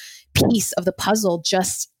single piece of the puzzle,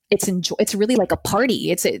 it's really like a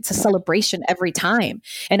party. It's a celebration every time.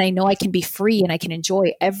 And I know I can be free and I can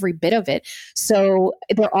enjoy every bit of it. So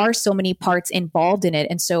there are so many parts involved in it.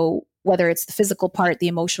 And so whether it's the physical part, the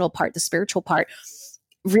emotional part, the spiritual part,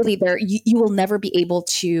 really you will never be able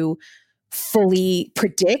to fully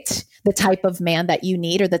predict the type of man that you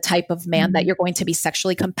need, or the type of man that you're going to be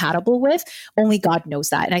sexually compatible with. Only God knows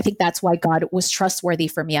that. And I think that's why God was trustworthy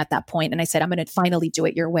for me at that point. And I said, I'm going to finally do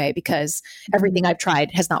it your way, because everything I've tried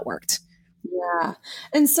has not worked. Yeah.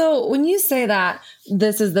 And so when you say that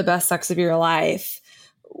this is the best sex of your life,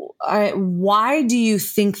 why do you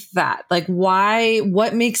think that? Like,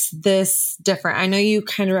 what makes this different? I know you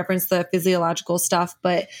kind of referenced the physiological stuff,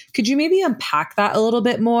 but could you maybe unpack that a little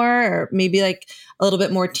bit more, or maybe like a little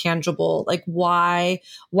bit more tangible? Like, why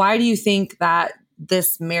do you think that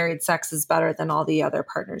this married sex is better than all the other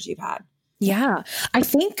partners you've had? Yeah, I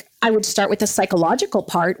think I would start with the psychological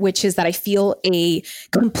part, which is that I feel a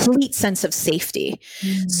complete sense of safety.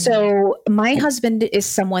 So my husband is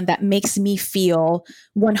someone that makes me feel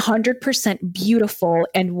 100% beautiful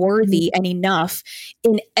and worthy and enough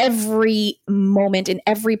in every moment, in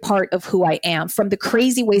every part of who I am, from the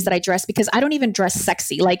crazy ways that I dress, because I don't even dress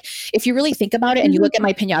sexy. Like if you really think about it and you look at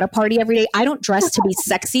my piñata party every day, I don't dress to be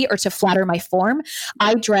sexy or to flatter my form.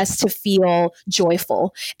 I dress to feel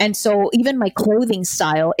joyful. And so even my clothing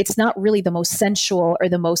style, it's not really the most sensual or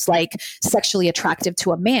the most like sexually attractive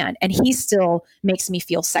to a man. And he still makes me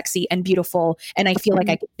feel sexy and beautiful. And I feel like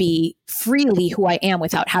I could be freely who I am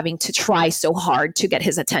without having to try so hard to get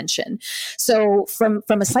his attention. So from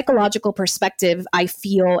a psychological perspective, I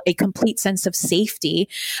feel a complete sense of safety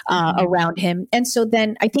around him. And so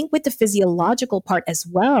then I think with the physiological part as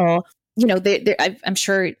well, I'm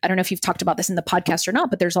sure, I don't know if you've talked about this in the podcast or not,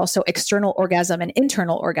 but there's also external orgasm and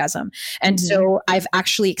internal orgasm. And so I've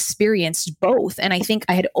actually experienced both. And I think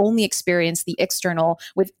I had only experienced the external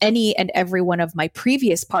with any and every one of my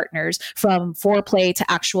previous partners, from foreplay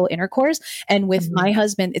to actual intercourse. And with my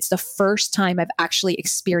husband, it's the first time I've actually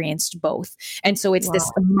experienced both. And so it's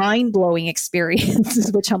this mind-blowing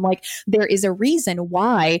experience, which I'm like, there is a reason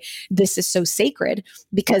why this is so sacred,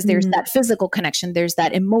 because there's that physical connection, there's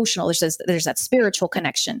that emotional, there's that spiritual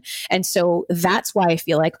connection. And so that's why I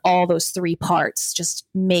feel like all those three parts just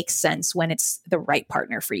make sense when it's the right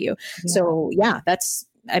partner for you. Yeah. So that's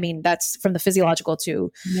from the physiological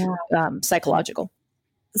to psychological.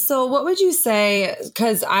 So what would you say,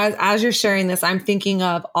 because as you're sharing this, I'm thinking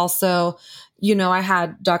of also, I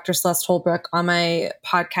had Dr. Celeste Holbrook on my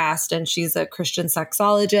podcast, and she's a Christian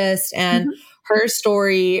sexologist, and her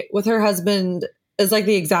story with her husband is like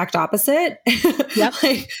the exact opposite. Yep.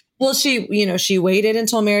 She waited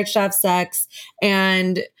until marriage to have sex,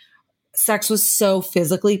 and sex was so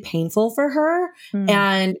physically painful for her.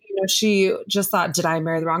 And, she just thought, did I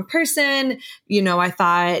marry the wrong person? I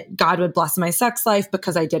thought God would bless my sex life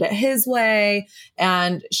because I did it his way.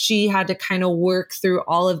 And she had to kind of work through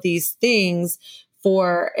all of these things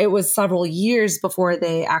it was several years before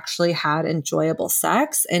they actually had enjoyable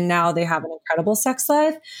sex. And now they have an incredible sex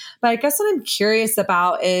life. But I guess what I'm curious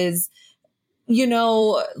about is,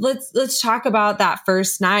 let's talk about that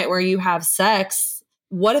first night where you have sex.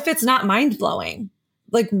 What if it's not mind blowing?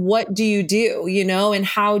 Like, what do you do, and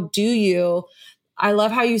how do you? I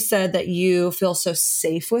love how you said that you feel so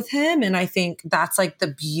safe with him. And I think that's like the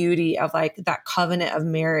beauty of like that covenant of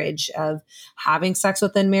marriage, of having sex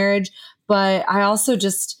within marriage. But I also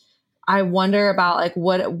I wonder about like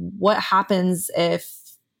what happens if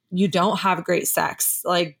you don't have great sex?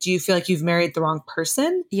 Like, do you feel like you've married the wrong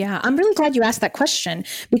person? Yeah, I'm really glad you asked that question,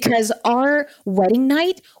 because our wedding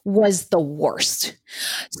night was the worst.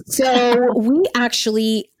 So we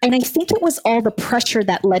actually, and I think it was all the pressure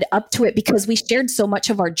that led up to it because we shared so much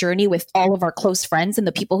of our journey with all of our close friends and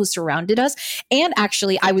the people who surrounded us. And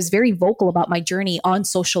actually, I was very vocal about my journey on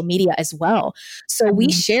social media as well. So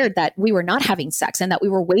we shared that we were not having sex and that we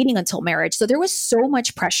were waiting until marriage. So there was so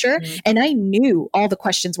much pressure. And I knew all the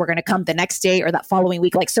questions were going to come the next day or that following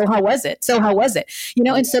week. Like, so how was it? So how was it? You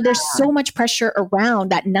know, and so there's so much pressure around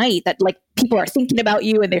that night that like people are thinking about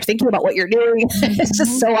you and they're thinking about what you're doing. It's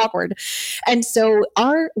just so awkward. And so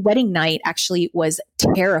our wedding night actually was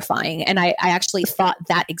terrifying. And I actually thought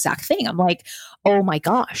that exact thing. I'm like, oh my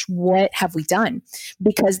gosh, what have we done?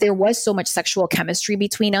 Because there was so much sexual chemistry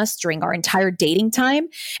between us during our entire dating time.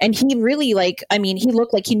 And he really like, I mean, he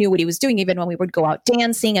looked like he knew what he was doing, even when we would go out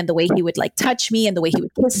dancing and the way he would like touch me and the way he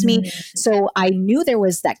would kiss me. So I knew there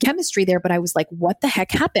was that chemistry there, but I was like, what the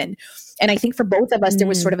heck happened? And I think for both of us, there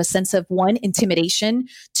was sort of a sense of one, intimidation,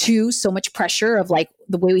 two, so much pressure of like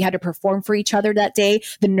the way we had to perform for each other that day,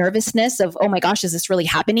 the nervousness of, oh my gosh, is this really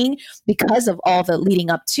happening? Because of all the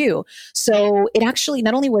leading up to. So it actually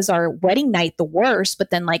not only was our wedding night the worst,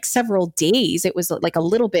 but then like several days, it was like a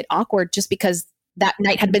little bit awkward just because that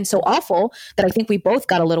night had been so awful that I think we both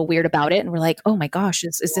got a little weird about it. And we're like, oh my gosh,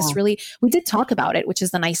 is this really, we did talk about it, which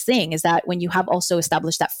is the nice thing is that when you have also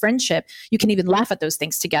established that friendship, you can even laugh at those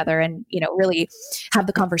things together and, you know, really have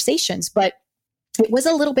the conversations. But it was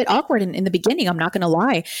a little bit awkward in the beginning, I'm not going to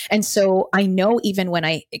lie. And so I know even when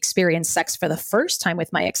I experienced sex for the first time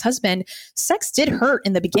with my ex-husband, sex did hurt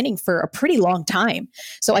in the beginning for a pretty long time.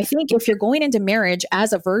 So I think if you're going into marriage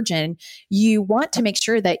as a virgin, you want to make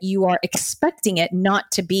sure that you are expecting it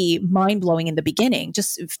not to be mind-blowing in the beginning.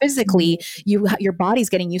 Just physically, your body's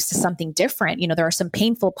getting used to something different. You know, there are some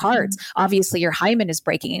painful parts. Obviously, your hymen is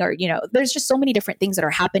breaking, or, you know, there's just so many different things that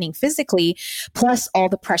are happening physically, plus all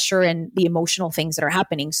the pressure and the emotional things that are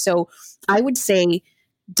happening. So I would say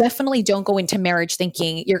definitely don't go into marriage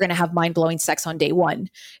thinking you're going to have mind-blowing sex on day one.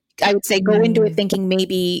 I would say go into it thinking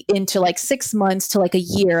maybe into like 6 months to like a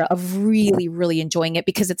year of really, really enjoying it,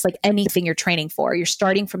 because it's like anything you're training for. You're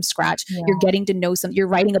starting from scratch. You're getting to know something. You're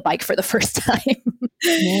riding a bike for the first time.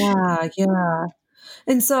 Yeah.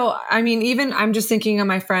 And so, I mean, even I'm just thinking of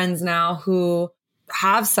my friends now who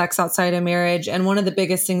have sex outside of marriage. And one of the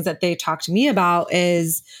biggest things that they talk to me about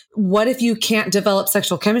is, what if you can't develop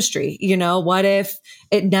sexual chemistry? You know, what if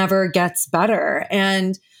it never gets better?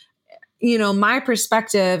 And, you know, my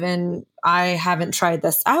perspective, and I haven't tried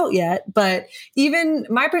this out yet, but even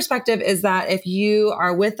my perspective is that if you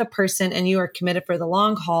are with a person and you are committed for the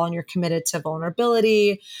long haul and you're committed to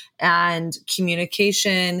vulnerability and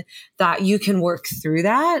communication, that you can work through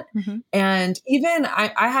that. And even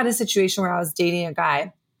I had a situation where I was dating a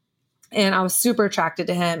guy and I was super attracted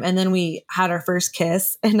to him. And then we had our first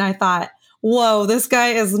kiss and I thought, whoa, this guy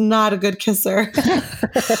is not a good kisser.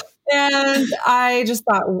 And I just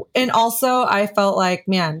thought, and also I felt like,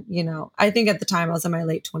 man, you know, I think at the time I was in my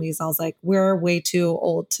late 20s. I was like, we're way too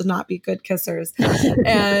old to not be good kissers.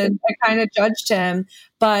 And I kind of judged him,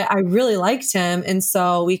 but I really liked him. And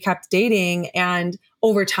so we kept dating, and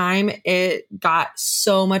over time it got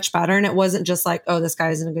so much better. And it wasn't just like, oh, this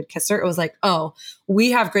guy isn't a good kisser. It was like, oh,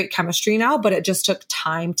 we have great chemistry now, but it just took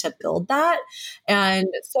time to build that. And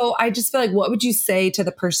so I just feel like, what would you say to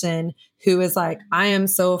the person who is like, I am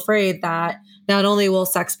so afraid that not only will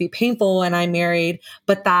sex be painful when I'm married,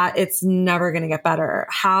 but that it's never going to get better?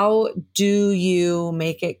 How do you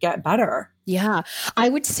make it get better? Yeah, I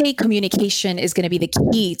would say communication is going to be the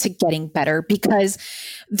key to getting better, because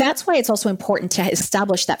that's why it's also important to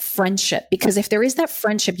establish that friendship. Because if there is that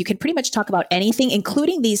friendship, you can pretty much talk about anything,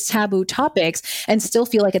 including these taboo topics, and still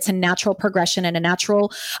feel like it's a natural progression and a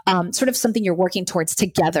natural sort of something you're working towards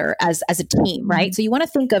together as a team, right? So you want to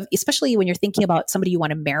think of, especially when you're thinking about somebody you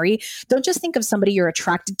want to marry, don't just think of somebody you're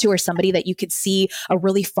attracted to or somebody that you could see a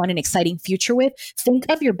really fun and exciting future with. Think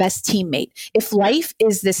of your best teammate. If life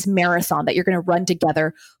is this marathon that you're going to run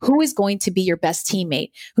together, who is going to be your best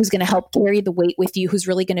teammate? Who's going to help carry the weight with you? Who's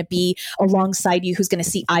really going to be alongside you? Who's going to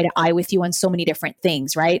see eye to eye with you on so many different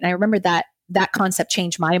things, right? And I remember that concept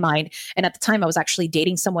changed my mind. And at the time I was actually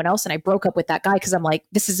dating someone else, and I broke up with that guy because I'm like,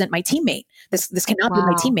 this isn't my teammate. This cannot be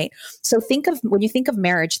my teammate. So when you think of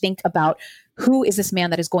marriage, think about, who is this man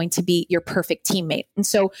that is going to be your perfect teammate? And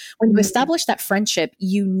so when you establish that friendship,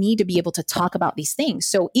 you need to be able to talk about these things.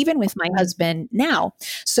 So even with my husband now,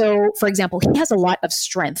 so for example, he has a lot of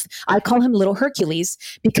strength. I call him Little Hercules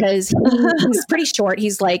because he's pretty short.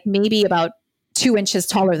 He's like maybe about 2 inches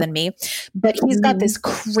taller than me, but he's got this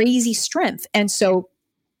crazy strength. And so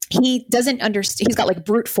he doesn't understand. He's got like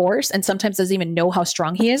brute force and sometimes doesn't even know how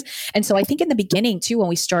strong he is. And so I think in the beginning too, when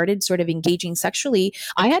we started sort of engaging sexually,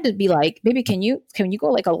 I had to be like, baby, can you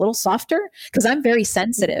go like a little softer? Because I'm very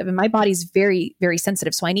sensitive and my body's very, very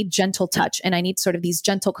sensitive. So I need gentle touch and I need sort of these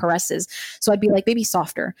gentle caresses. So I'd be like, baby,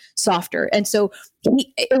 softer, softer. And so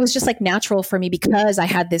it was just like natural for me because I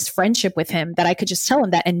had this friendship with him that I could just tell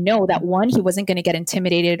him that and know that one, he wasn't going to get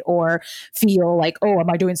intimidated or feel like, oh,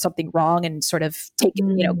 am I doing something wrong? And sort of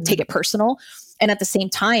take it personal. And at the same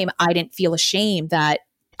time, I didn't feel ashamed that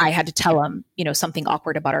I had to tell him, something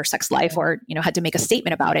awkward about our sex life or, had to make a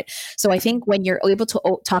statement about it. So I think when you're able to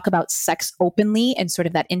talk about sex openly and sort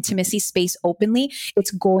of that intimacy space openly, it's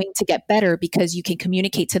going to get better because you can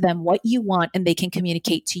communicate to them what you want and they can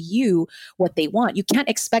communicate to you what they want. You can't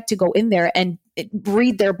expect to go in there and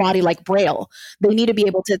read their body like Braille. They need to be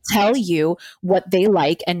able to tell you what they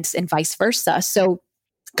like and vice versa. So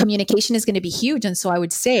communication is going to be huge. And so I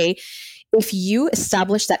would say, if you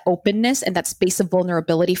establish that openness and that space of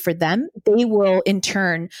vulnerability for them, they will in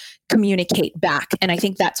turn communicate back. And I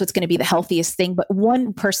think that's what's going to be the healthiest thing. But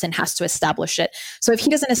one person has to establish it. So if he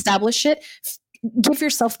doesn't establish it, give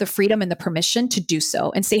yourself the freedom and the permission to do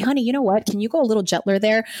so and say, honey, you know what? Can you go a little gentler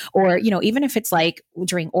there? Or, even if it's like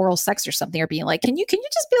during oral sex or something, or being like, can you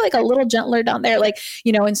just be like a little gentler down there? Like,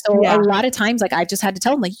 and so a lot of times, like I just had to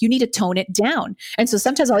tell him, like, you need to tone it down. And so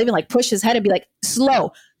sometimes I'll even like push his head and be like,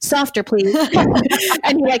 slow, softer, please.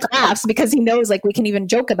 And he like laughs because he knows like we can even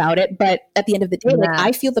joke about it. But at the end of the day, like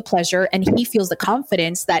I feel the pleasure and he feels the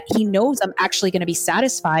confidence that he knows I'm actually going to be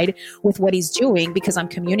satisfied with what he's doing because I'm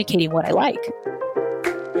communicating what I like.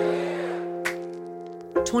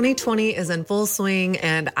 2020 is in full swing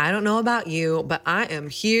and I don't know about you, but I am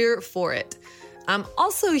here for it. I'm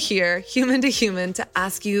also here, human to human, to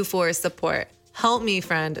ask you for support. Help me,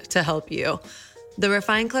 friend, to help you. The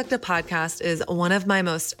Refine Collective podcast is one of my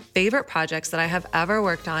most favorite projects that I have ever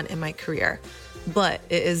worked on in my career, but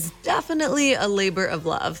it is definitely a labor of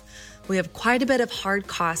love. We have quite a bit of hard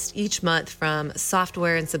cost each month, from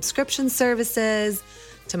software and subscription services,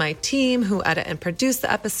 to my team who edit and produce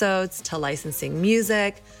the episodes, to licensing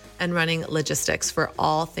music and running logistics for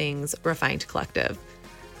all things Refined Collective.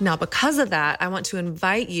 Now, because of that, I want to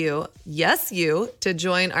invite you, yes, you, to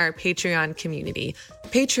join our Patreon community.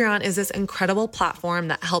 Patreon is this incredible platform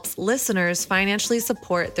that helps listeners financially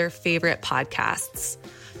support their favorite podcasts.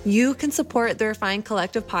 You can support the Refined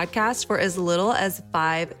Collective podcast for as little as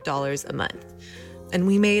 $5 a month. And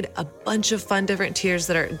we made a bunch of fun different tiers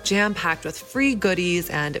that are jam-packed with free goodies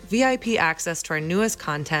and VIP access to our newest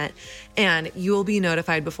content. And you will be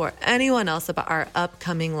notified before anyone else about our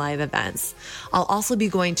upcoming live events. I'll also be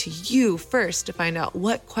going to you first to find out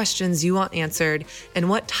what questions you want answered and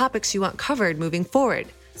what topics you want covered moving forward.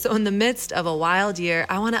 So in the midst of a wild year,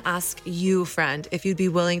 I want to ask you, friend, if you'd be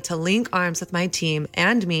willing to link arms with my team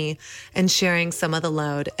and me in sharing some of the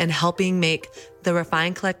load and helping make the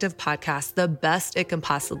Refine Collective podcast the best it can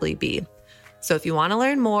possibly be. So if you want to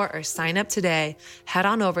learn more or sign up today, head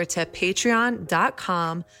on over to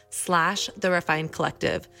patreon.com/The Refined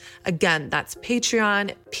Collective. Again, that's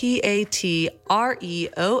Patreon,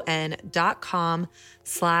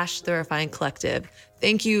 patreon.com/The Refined Collective.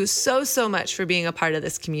 Thank you so much for being a part of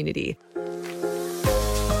this community.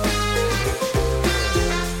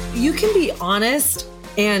 You can be honest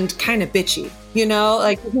and kind of bitchy,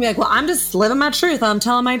 like you can be like, well, I'm just living my truth. I'm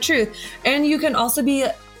telling my truth. And you can also be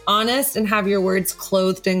honest and have your words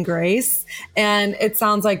clothed in grace. And it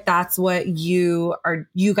sounds like that's what you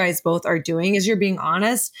guys both are doing, is you're being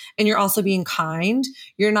honest and you're also being kind.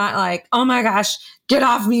 You're not like, oh my gosh, get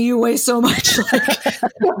off me, you weigh so much.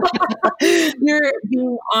 You're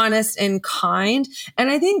being honest and kind. And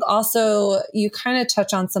I think also you kind of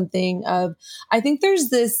touch on something of, I think there's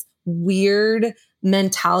this weird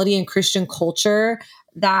mentality in Christian culture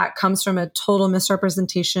that comes from a total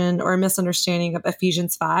misrepresentation or misunderstanding of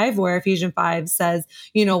Ephesians 5, where Ephesians 5 says,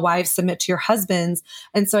 wives, submit to your husbands.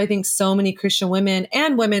 And so I think so many Christian women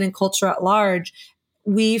and women in culture at large,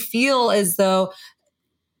 we feel as though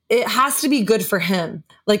it has to be good for him.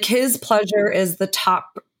 Like his pleasure is the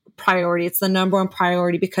top priority. It's the number one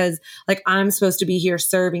priority because like I'm supposed to be here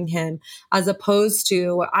serving him, as opposed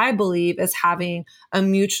to what I believe is having a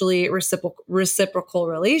mutually reciprocal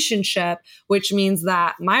relationship, which means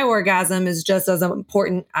that my orgasm is just as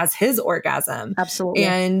important as his orgasm. Absolutely.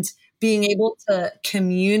 And being able to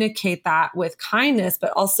communicate that with kindness,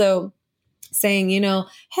 but also saying,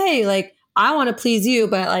 hey, like I want to please you,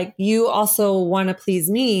 but like you also want to please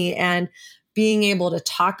me, and being able to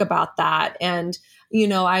talk about that. And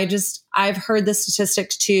I've heard the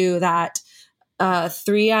statistics too, that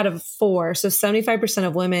 3 out of 4, so 75%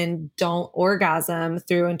 of women don't orgasm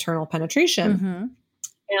through internal penetration. Mm-hmm.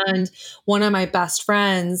 And one of my best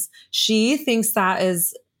friends, she thinks that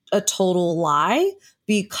is a total lie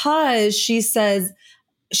because she says,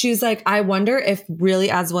 she's like, I wonder if really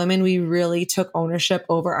as women, we really took ownership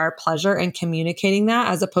over our pleasure and communicating that,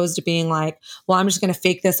 as opposed to being like, well, I'm just going to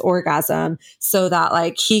fake this orgasm so that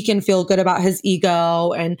like he can feel good about his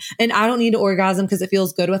ego. And I don't need to orgasm because it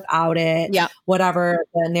feels good without it. Yeah. Whatever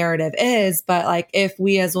the narrative is. But like, if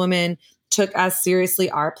we as women took as seriously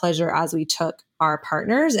our pleasure as we took our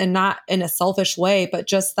partners, and not in a selfish way, but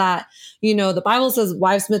just that, you know, the Bible says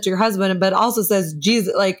wives submit to your husband, but it also says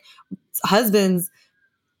Jesus, like husbands,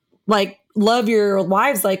 like love your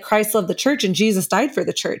wives like Christ loved the church and Jesus died for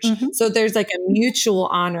the church. Mm-hmm. So there's like a mutual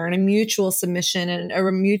honor and a mutual submission and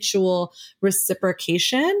a mutual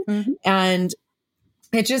reciprocation. Mm-hmm. And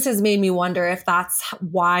it just has made me wonder if that's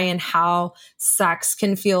why and how sex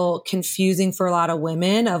can feel confusing for a lot of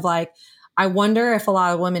women, of like, I wonder if a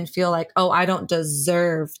lot of women feel like, oh, I don't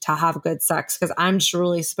deserve to have good sex because I'm just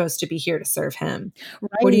really supposed to be here to serve him. Right.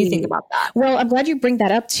 What do you think about that? Well, I'm glad you bring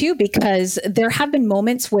that up too, because there have been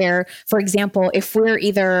moments where, for example, if we're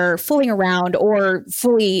either fooling around or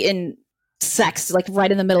fully in sex, like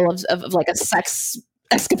right in the middle of like a sex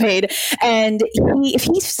escapade, and if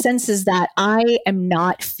he senses that I am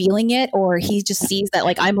not feeling it, or he just sees that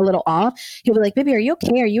like I'm a little off, he'll be like, baby, are you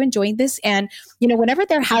okay? Are you enjoying this? And, you know, whenever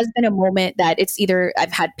there has been a moment that it's either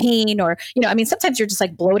I've had pain or, you know, I mean, sometimes you're just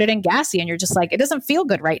like bloated and gassy and you're just like, it doesn't feel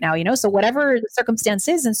good right now, you know? So whatever the circumstance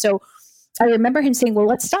is. And so I remember him saying, well,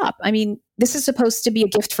 let's stop. I mean, this is supposed to be a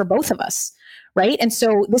gift for both of us. Right. And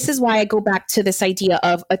so this is why I go back to this idea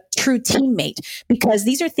of a true teammate, because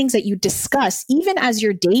these are things that you discuss even as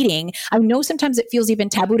you're dating. I know sometimes it feels even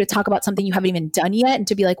taboo to talk about something you haven't even done yet, and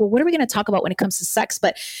to be like, well, what are we going to talk about when it comes to sex?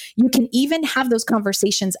 But you can even have those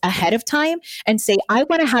conversations ahead of time and say, I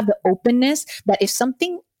want to have the openness that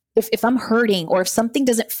if I'm hurting, or if something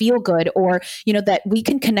doesn't feel good, or, you know, that we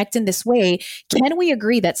can connect in this way, can we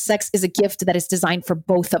agree that sex is a gift that is designed for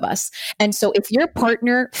both of us? And so if your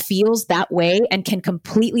partner feels that way and can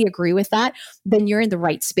completely agree with that, then you're in the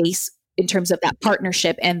right space in terms of that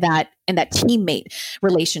partnership and that teammate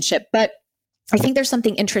relationship. But I think there's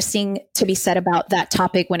something interesting to be said about that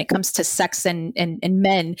topic when it comes to sex and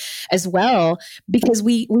men as well, because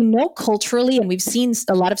we know culturally, and we've seen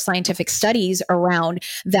a lot of scientific studies around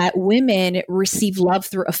that women receive love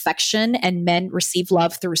through affection and men receive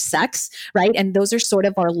love through sex, right? And those are sort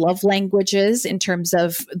of our love languages in terms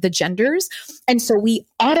of the genders. And so we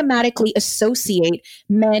automatically associate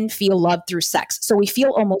men feel love through sex. So we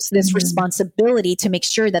feel almost this responsibility to make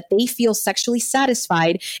sure that they feel sexually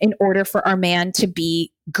satisfied in order for our man to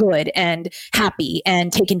be good and happy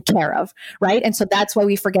and taken care of, right? And so that's why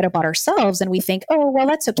we forget about ourselves and we think, oh, well,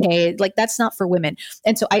 that's okay. Like, that's not for women.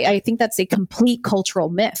 And so I think that's a complete cultural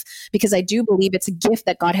myth, because I do believe it's a gift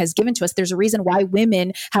that God has given to us. There's a reason why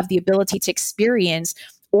women have the ability to experience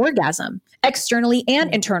orgasm externally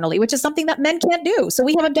and internally, which is something that men can't do. So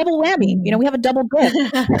we have a double whammy, you know, we have a double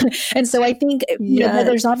gift. And so I think, you know,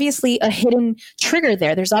 there's obviously a hidden trigger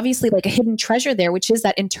there. There's obviously like a hidden treasure there, which is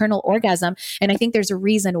that internal orgasm. And I think there's a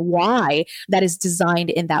reason why that is designed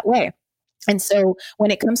in that way. And so when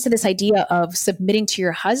it comes to this idea of submitting to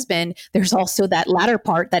your husband, there's also that latter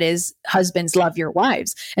part that is husbands love your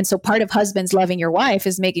wives. And so part of husbands loving your wife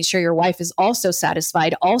is making sure your wife is also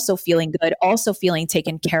satisfied, also feeling good, also feeling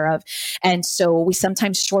taken care of. And so we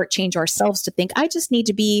sometimes shortchange ourselves to think, I just need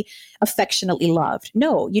to be affectionately loved.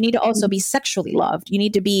 No, you need to also be sexually loved. You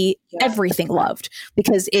need to be everything loved,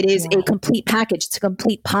 because it is a complete package. It's a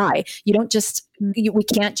complete pie. You don't just we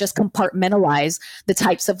can't just compartmentalize the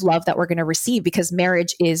types of love that we're going to receive, because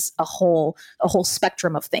marriage is a whole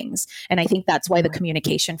spectrum of things. And I think that's why the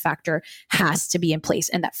communication factor has to be in place,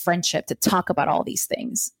 and that friendship to talk about all these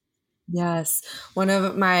things. Yes. One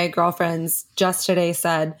of my girlfriends just today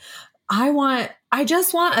said, I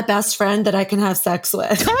just want a best friend that I can have sex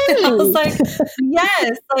with. I was like,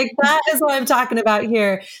 yes, like that is what I'm talking about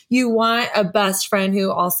here. You want a best friend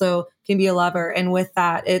who also can be a lover. And with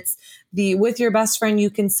that, it's with your best friend, you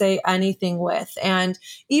can say anything with. And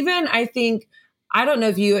even I think, I don't know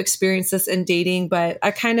if you experience this in dating, but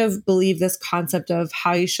I kind of believe this concept of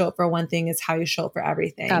how you show up for one thing is how you show up for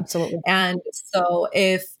everything. Absolutely. And so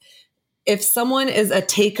if someone is a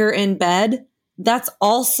taker in bed, that's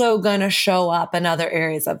also going to show up in other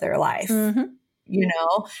areas of their life. Mm-hmm.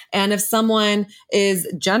 And if someone is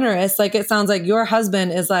generous, like it sounds like your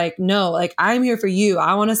husband is like, no, like I'm here for you.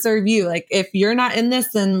 I want to serve you. Like if you're not in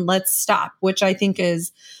this, then let's stop, which I think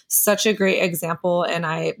is such a great example. And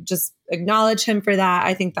I just acknowledge him for that.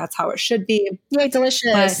 I think that's how it should be. Yay,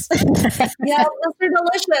 delicious. Yeah, they're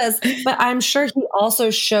delicious. But I'm sure he also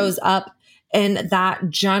shows up in that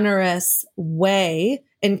generous way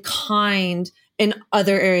and kind in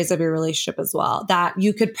other areas of your relationship as well, that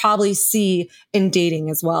you could probably see in dating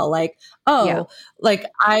as well. Like,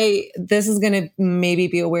 this is going to maybe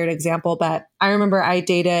be a weird example, but I remember I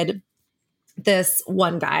dated this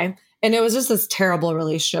one guy and it was just this terrible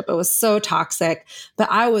relationship. It was so toxic, but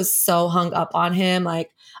I was so hung up on him. Like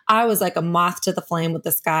I was like a moth to the flame with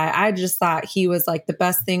this guy. I just thought he was like the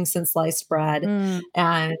best thing since sliced bread.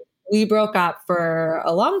 And we broke up for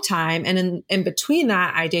a long time. And in between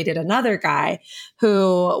that, I dated another guy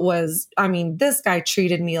who was, this guy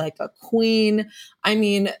treated me like a queen.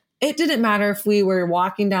 It didn't matter if we were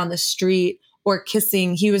walking down the street or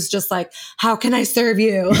kissing. He was just like, how can I serve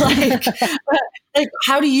you? Like,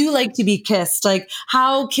 how do you like to be kissed? Like,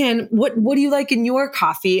 what do you like in your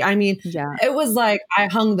coffee? It was like I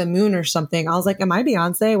hung the moon or something. I was like, am I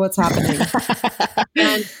Beyonce? What's happening?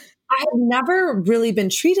 And I had never really been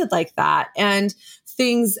treated like that. And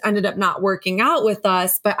things ended up not working out with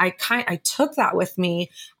us, but I took that with me.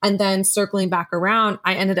 And then circling back around,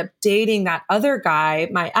 I ended up dating that other guy,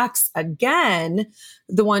 my ex again,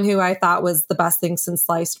 the one who I thought was the best thing since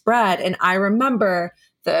sliced bread. And I remember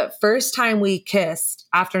the first time we kissed,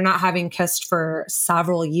 after not having kissed for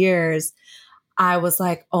several years, I was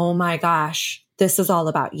like, oh my gosh, this is all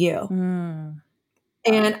about you.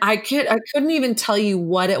 And I couldn't even tell you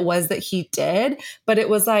what it was that he did, but it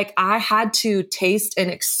was like I had to taste and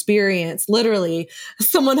experience literally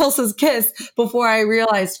someone else's kiss before I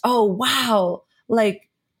realized, oh, wow, like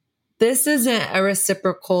this isn't a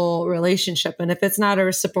reciprocal relationship. And if it's not a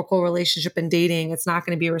reciprocal relationship in dating, it's not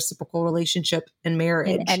going to be a reciprocal relationship in marriage.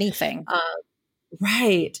 In anything.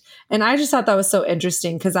 Right. And I just thought that was so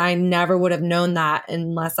interesting because I never would have known that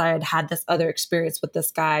unless I had had this other experience with this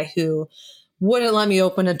guy who wouldn't let me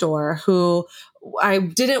open a door, who I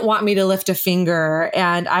didn't want me to lift a finger.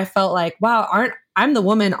 And I felt like, wow, I'm the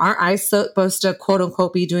woman. Aren't I supposed to quote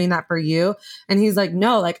unquote be doing that for you? And he's like,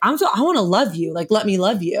 no, like I want to love you. Like, let me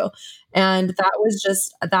love you. And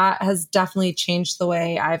that has definitely changed the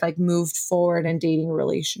way I've like moved forward in dating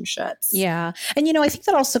relationships. Yeah. And, I think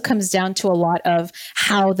that also comes down to a lot of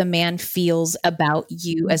how the man feels about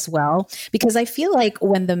you as well. Because I feel like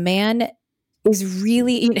when the man is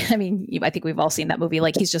really, I think we've all seen that movie,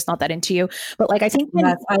 like he's just not that into you, but like, I think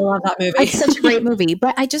I love that movie. It's such a great movie,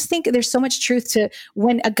 but I just think there's so much truth to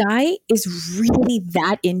when a guy is really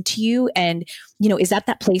that into you and, is at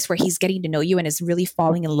that place where he's getting to know you and is really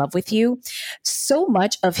falling in love with you. So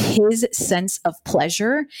much of his sense of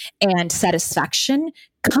pleasure and satisfaction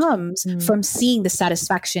comes from seeing the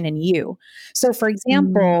satisfaction in you. So for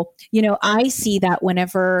example, I see that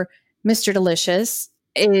whenever Mr. Delicious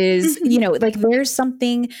is, like there's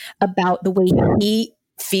something about the way he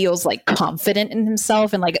feels like confident in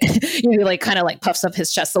himself and like, like kind of like puffs up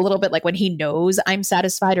his chest a little bit, like when he knows I'm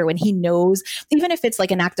satisfied or when he knows, even if it's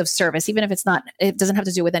like an act of service, even if it doesn't have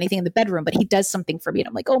to do with anything in the bedroom, but he does something for me. And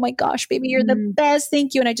I'm like, oh my gosh, baby, you're the best.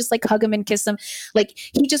 Thank you. And I just like hug him and kiss him. Like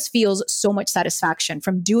he just feels so much satisfaction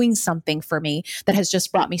from doing something for me that has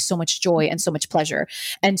just brought me so much joy and so much pleasure.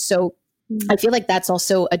 And so I feel like that's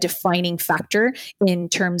also a defining factor in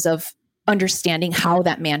terms of understanding how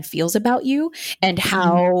that man feels about you and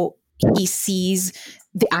how he sees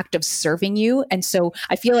the act of serving you. And so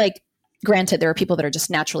I feel like, granted, there are people that are just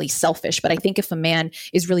naturally selfish, but I think if a man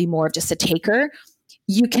is really more of just a taker,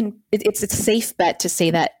 it's a safe bet to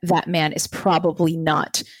say that that man is probably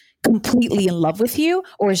not completely in love with you,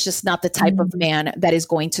 or is just not the type of man that is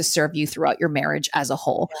going to serve you throughout your marriage as a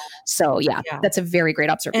whole. So yeah. That's a very great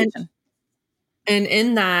observation. And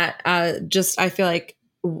in that, I feel like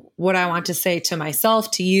what I want to say to myself,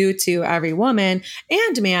 to you, to every woman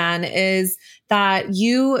and man is that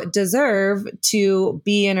you deserve to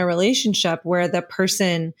be in a relationship where the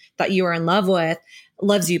person that you are in love with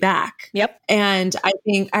loves you back. Yep. And I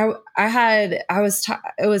think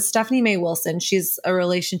it was Stephanie Mae Wilson. She's a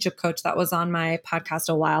relationship coach that was on my podcast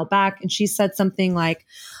a while back. And she said something like,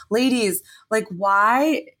 ladies, like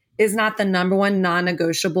why is not the number one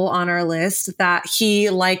non-negotiable on our list that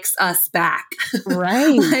he likes us back.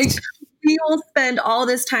 Right. Like we will spend all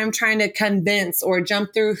this time trying to convince or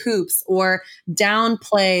jump through hoops or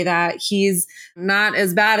downplay that he's not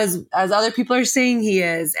as bad as other people are saying he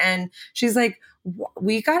is. And she's like,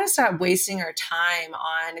 we got to stop wasting our time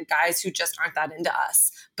on guys who just aren't that into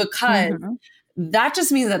us, because that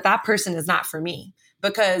just means that that person is not for me.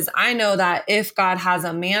 Because I know that if God has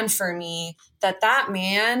a man for me, that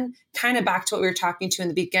man, kind of back to what we were talking to in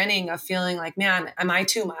the beginning of feeling like, man, am I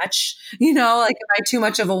too much? You know, like, am I too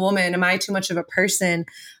much of a woman? Am I too much of a person?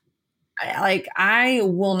 I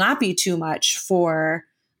will not be too much for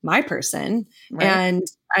my person. Right.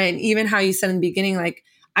 And even how you said in the beginning, like,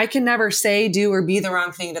 I can never say, do, or be the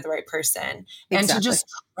wrong thing to the right person. Exactly. And to just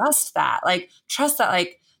trust that, like,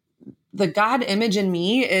 the God image in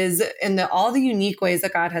me is in all the unique ways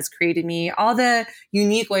that God has created me, all the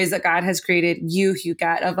unique ways that God has created you,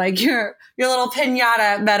 Huguette, of like your little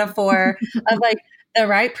piñata metaphor of like the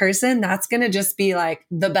right person. That's going to just be like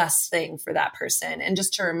the best thing for that person. And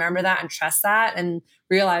just to remember that and trust that and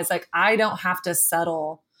realize like, I don't have to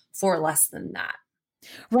settle for less than that.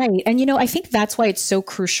 Right. And, I think that's why it's so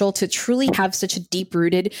crucial to truly have such a deep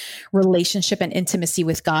rooted relationship and intimacy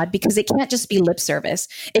with God, because it can't just be lip service.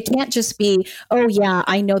 It can't just be, oh, yeah,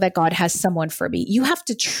 I know that God has someone for me. You have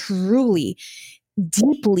to truly,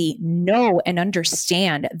 deeply know and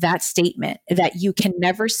understand that statement that you can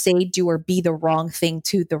never say, do, or be the wrong thing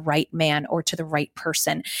to the right man or to the right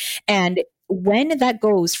person. And when that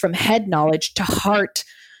goes from head knowledge to heart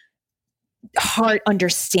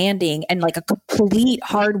understanding and like a complete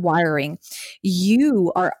hard wiring,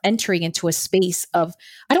 you are entering into a space of,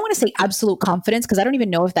 I don't want to say absolute confidence, because I don't even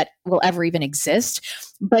know if that will ever even exist,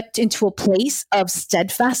 but into a place of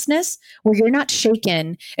steadfastness where you're not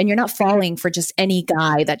shaken and you're not falling for just any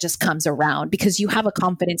guy that just comes around, because you have a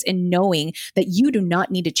confidence in knowing that you do not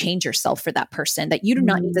need to change yourself for that person, that you do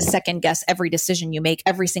not need to second guess every decision you make,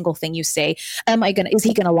 every single thing you say. Is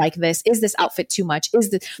he gonna like this? Is this outfit too much?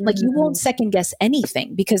 Like, you won't second guess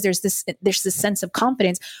anything, because there's this sense of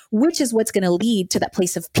confidence, which is what's going to lead to that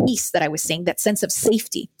place of peace that I was saying, that sense of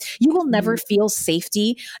safety. You will never feel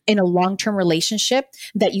safety in a long-term relationship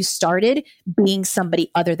that you started being somebody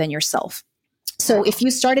other than yourself. So if you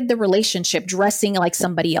started the relationship dressing like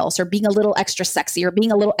somebody else, or being a little extra sexy, or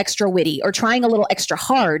being a little extra witty, or trying a little extra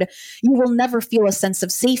hard, you will never feel a sense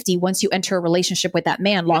of safety once you enter a relationship with that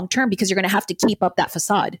man long-term, because you're going to have to keep up that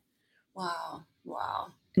facade. Wow.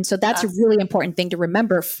 And so that's a really important thing to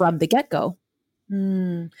remember from the get-go.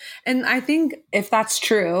 And I think if that's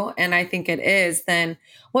true, and I think it is, then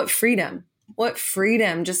what freedom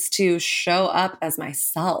just to show up as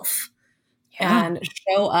myself and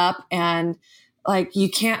show up, and like, you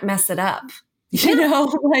can't mess it up,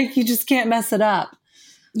 like, you just can't mess it up.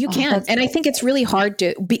 You can't. And I think it's really hard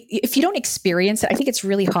to be, if you don't experience it, I think it's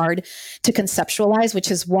really hard to conceptualize, which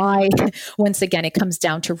is why, once again, it comes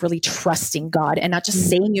down to really trusting God, and not just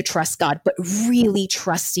saying you trust God, but really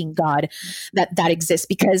trusting God that exists,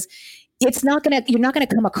 because you're not going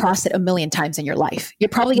to come across it a million times in your life. You're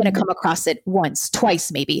probably going to come across it once,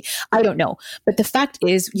 twice, maybe. I don't know. But the fact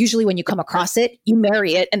is, usually when you come across it, you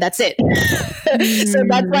marry it, and that's it. So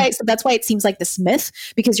that's why it seems like this myth,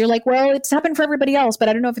 because you're like, well, it's happened for everybody else, but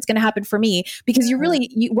I don't know if it's going to happen for me, because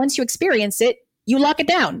once you experience it, you lock it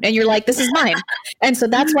down and you're like, this is mine. And so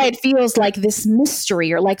that's why it feels like this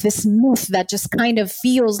mystery, or like this myth that just kind of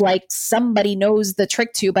feels like somebody knows the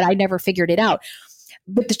trick to, but I never figured it out.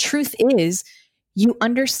 But the truth is, you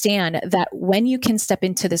understand that when you can step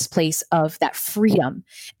into this place of that freedom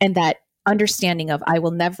and that understanding of, I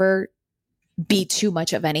will never be too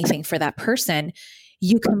much of anything for that person,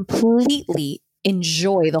 you completely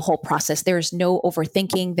enjoy the whole process. There's no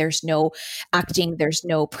overthinking. There's no acting. There's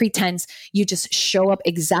no pretense. You just show up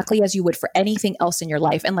exactly as you would for anything else in your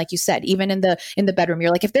life. And like you said, even in the bedroom, you're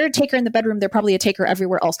like, if they're a taker in the bedroom, they're probably a taker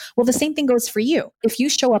everywhere else. Well, the same thing goes for you. If you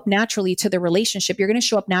show up naturally to the relationship, you're going to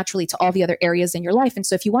show up naturally to all the other areas in your life. And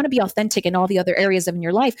so if you want to be authentic in all the other areas of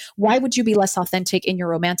your life, why would you be less authentic in your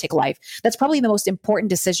romantic life? That's probably the most important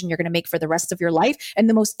decision you're going to make for the rest of your life, and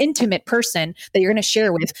the most intimate person that you're going to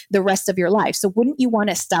share with the rest of your life. So wouldn't you want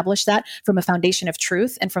to establish that from a foundation of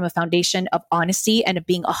truth and from a foundation of honesty and of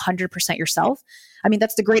being 100% yourself? I mean,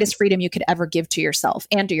 that's the greatest freedom you could ever give to yourself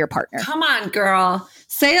and to your partner. Come on, girl.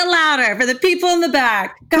 Say it louder for the people in the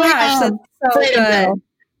back. Gosh, that's so good.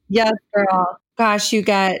 Yes, girl. Gosh,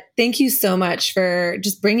 thank you so much for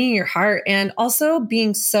just bringing your heart, and also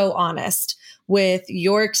being so honest with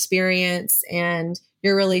your experience and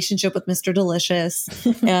your relationship with Mr. Delicious.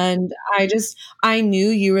 And I knew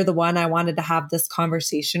you were the one I wanted to have this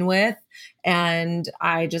conversation with. And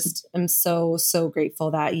I just am so, so grateful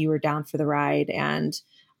that you were down for the ride. And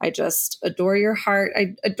I just adore your heart.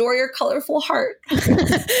 I adore your colorful heart.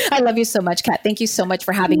 I love you so much, Kat. Thank you so much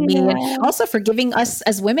for having me, and also for giving us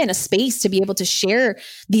as women a space to be able to share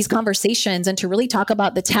these conversations and to really talk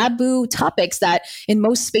about the taboo topics that in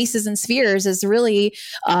most spaces and spheres is really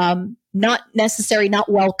not necessary,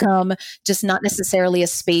 not welcome, just not necessarily a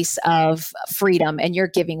space of freedom. And you're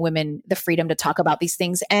giving women the freedom to talk about these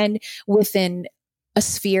things, and within a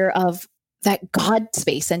sphere of that God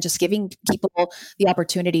space, and just giving people the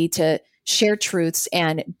opportunity to share truths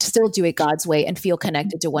and still do it God's way and feel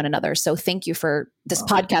connected to one another. So thank you for this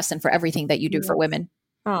podcast and for everything that you do for women.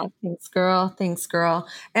 Oh, thanks, girl. Thanks, girl.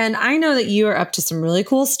 And I know that you are up to some really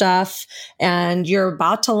cool stuff, and you're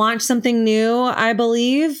about to launch something new, I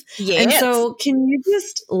believe. Yes. And so can you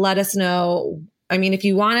just let us know, I mean, if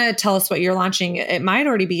you want to tell us what you're launching, it might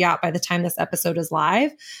already be out by the time this episode is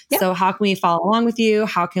live. Yeah. So how can we follow along with you?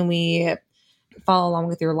 How can we follow along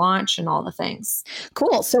with your launch and all the things?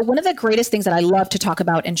 Cool. So one of the greatest things that I love to talk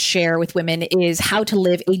about and share with women is how to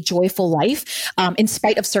live a joyful life in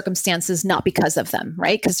spite of circumstances, not because of them,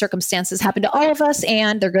 right? Because circumstances happen to all of us,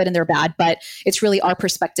 and they're good and they're bad, but it's really our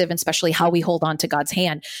perspective, and especially how we hold on to God's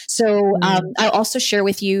hand. So I'll also share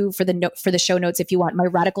with you for the show notes, if you want, my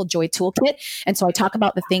Radical Joy Toolkit. And so I talk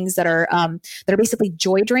about the things that are basically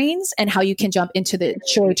joy drains and how you can jump into the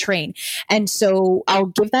joy train. And so I'll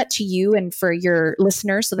give that to you and for your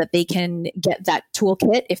listeners so that they can get that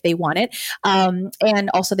toolkit if they want it. And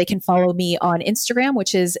also they can follow me on Instagram,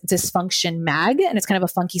 which is Dysfunction Mag. And it's kind of a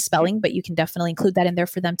funky spelling, but you can definitely include that in there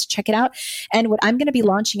for them to check it out. And what I'm going to be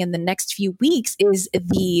launching in the next few weeks is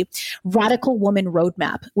the Radical Woman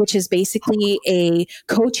Roadmap, which is basically a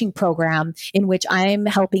coaching program in which I'm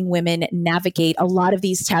helping women navigate a lot of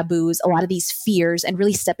these taboos, a lot of these fears, and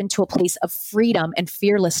really step into a place of freedom and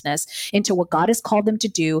fearlessness into what God has called them to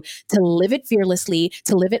do, to live it fearlessly,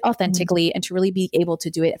 to live it authentically, and to really be able to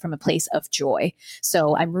do it from a place of joy.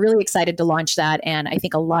 So I'm really excited to launch that. And I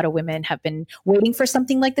think a lot of women have been waiting for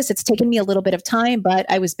something like this. It's taken me a little bit of time, but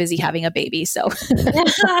I was busy having a baby. So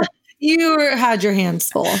you had your hands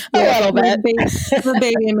full. A little bit. The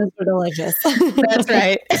baby and Mr. Delicious. That's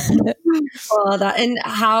right. Well, and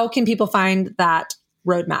how can people find that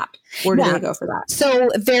roadmap? Where do they go for that? So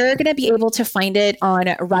they're going to be able to find it on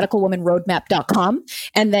radicalwomanroadmap.com,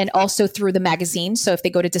 and then also through the magazine. So if they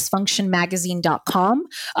go to dysfunctionmagazine.com,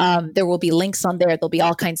 there will be links on there. There'll be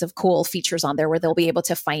all kinds of cool features on there where they'll be able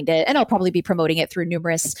to find it. And I'll probably be promoting it through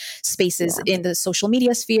numerous spaces in the social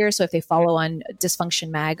media sphere. So if they follow on Dysfunction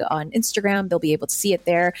Mag on Instagram, they'll be able to see it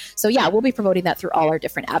there. So yeah, we'll be promoting that through all our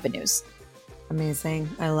different avenues. Amazing.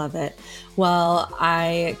 I love it. Well,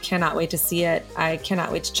 I cannot wait to see it. I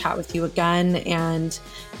cannot wait to chat with you again. And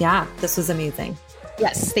yeah, this was amazing.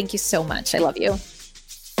 Yes. Thank you so much. I love you.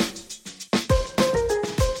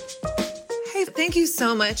 Hey, thank you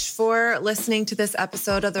so much for listening to this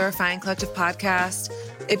episode of the Refined Collective podcast.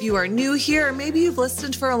 If you are new here, or maybe you've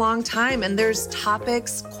listened for a long time and there's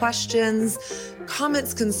topics, questions,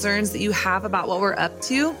 comments, concerns that you have about what we're up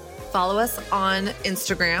to, follow us on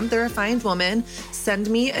Instagram, The Refined Woman. Send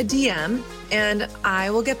me a DM and I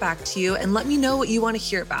will get back to you and let me know what you want to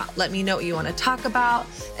hear about. Let me know what you want to talk about,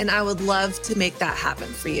 and I would love to make that happen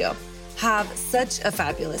for you. Have such a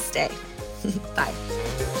fabulous day.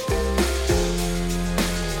 Bye.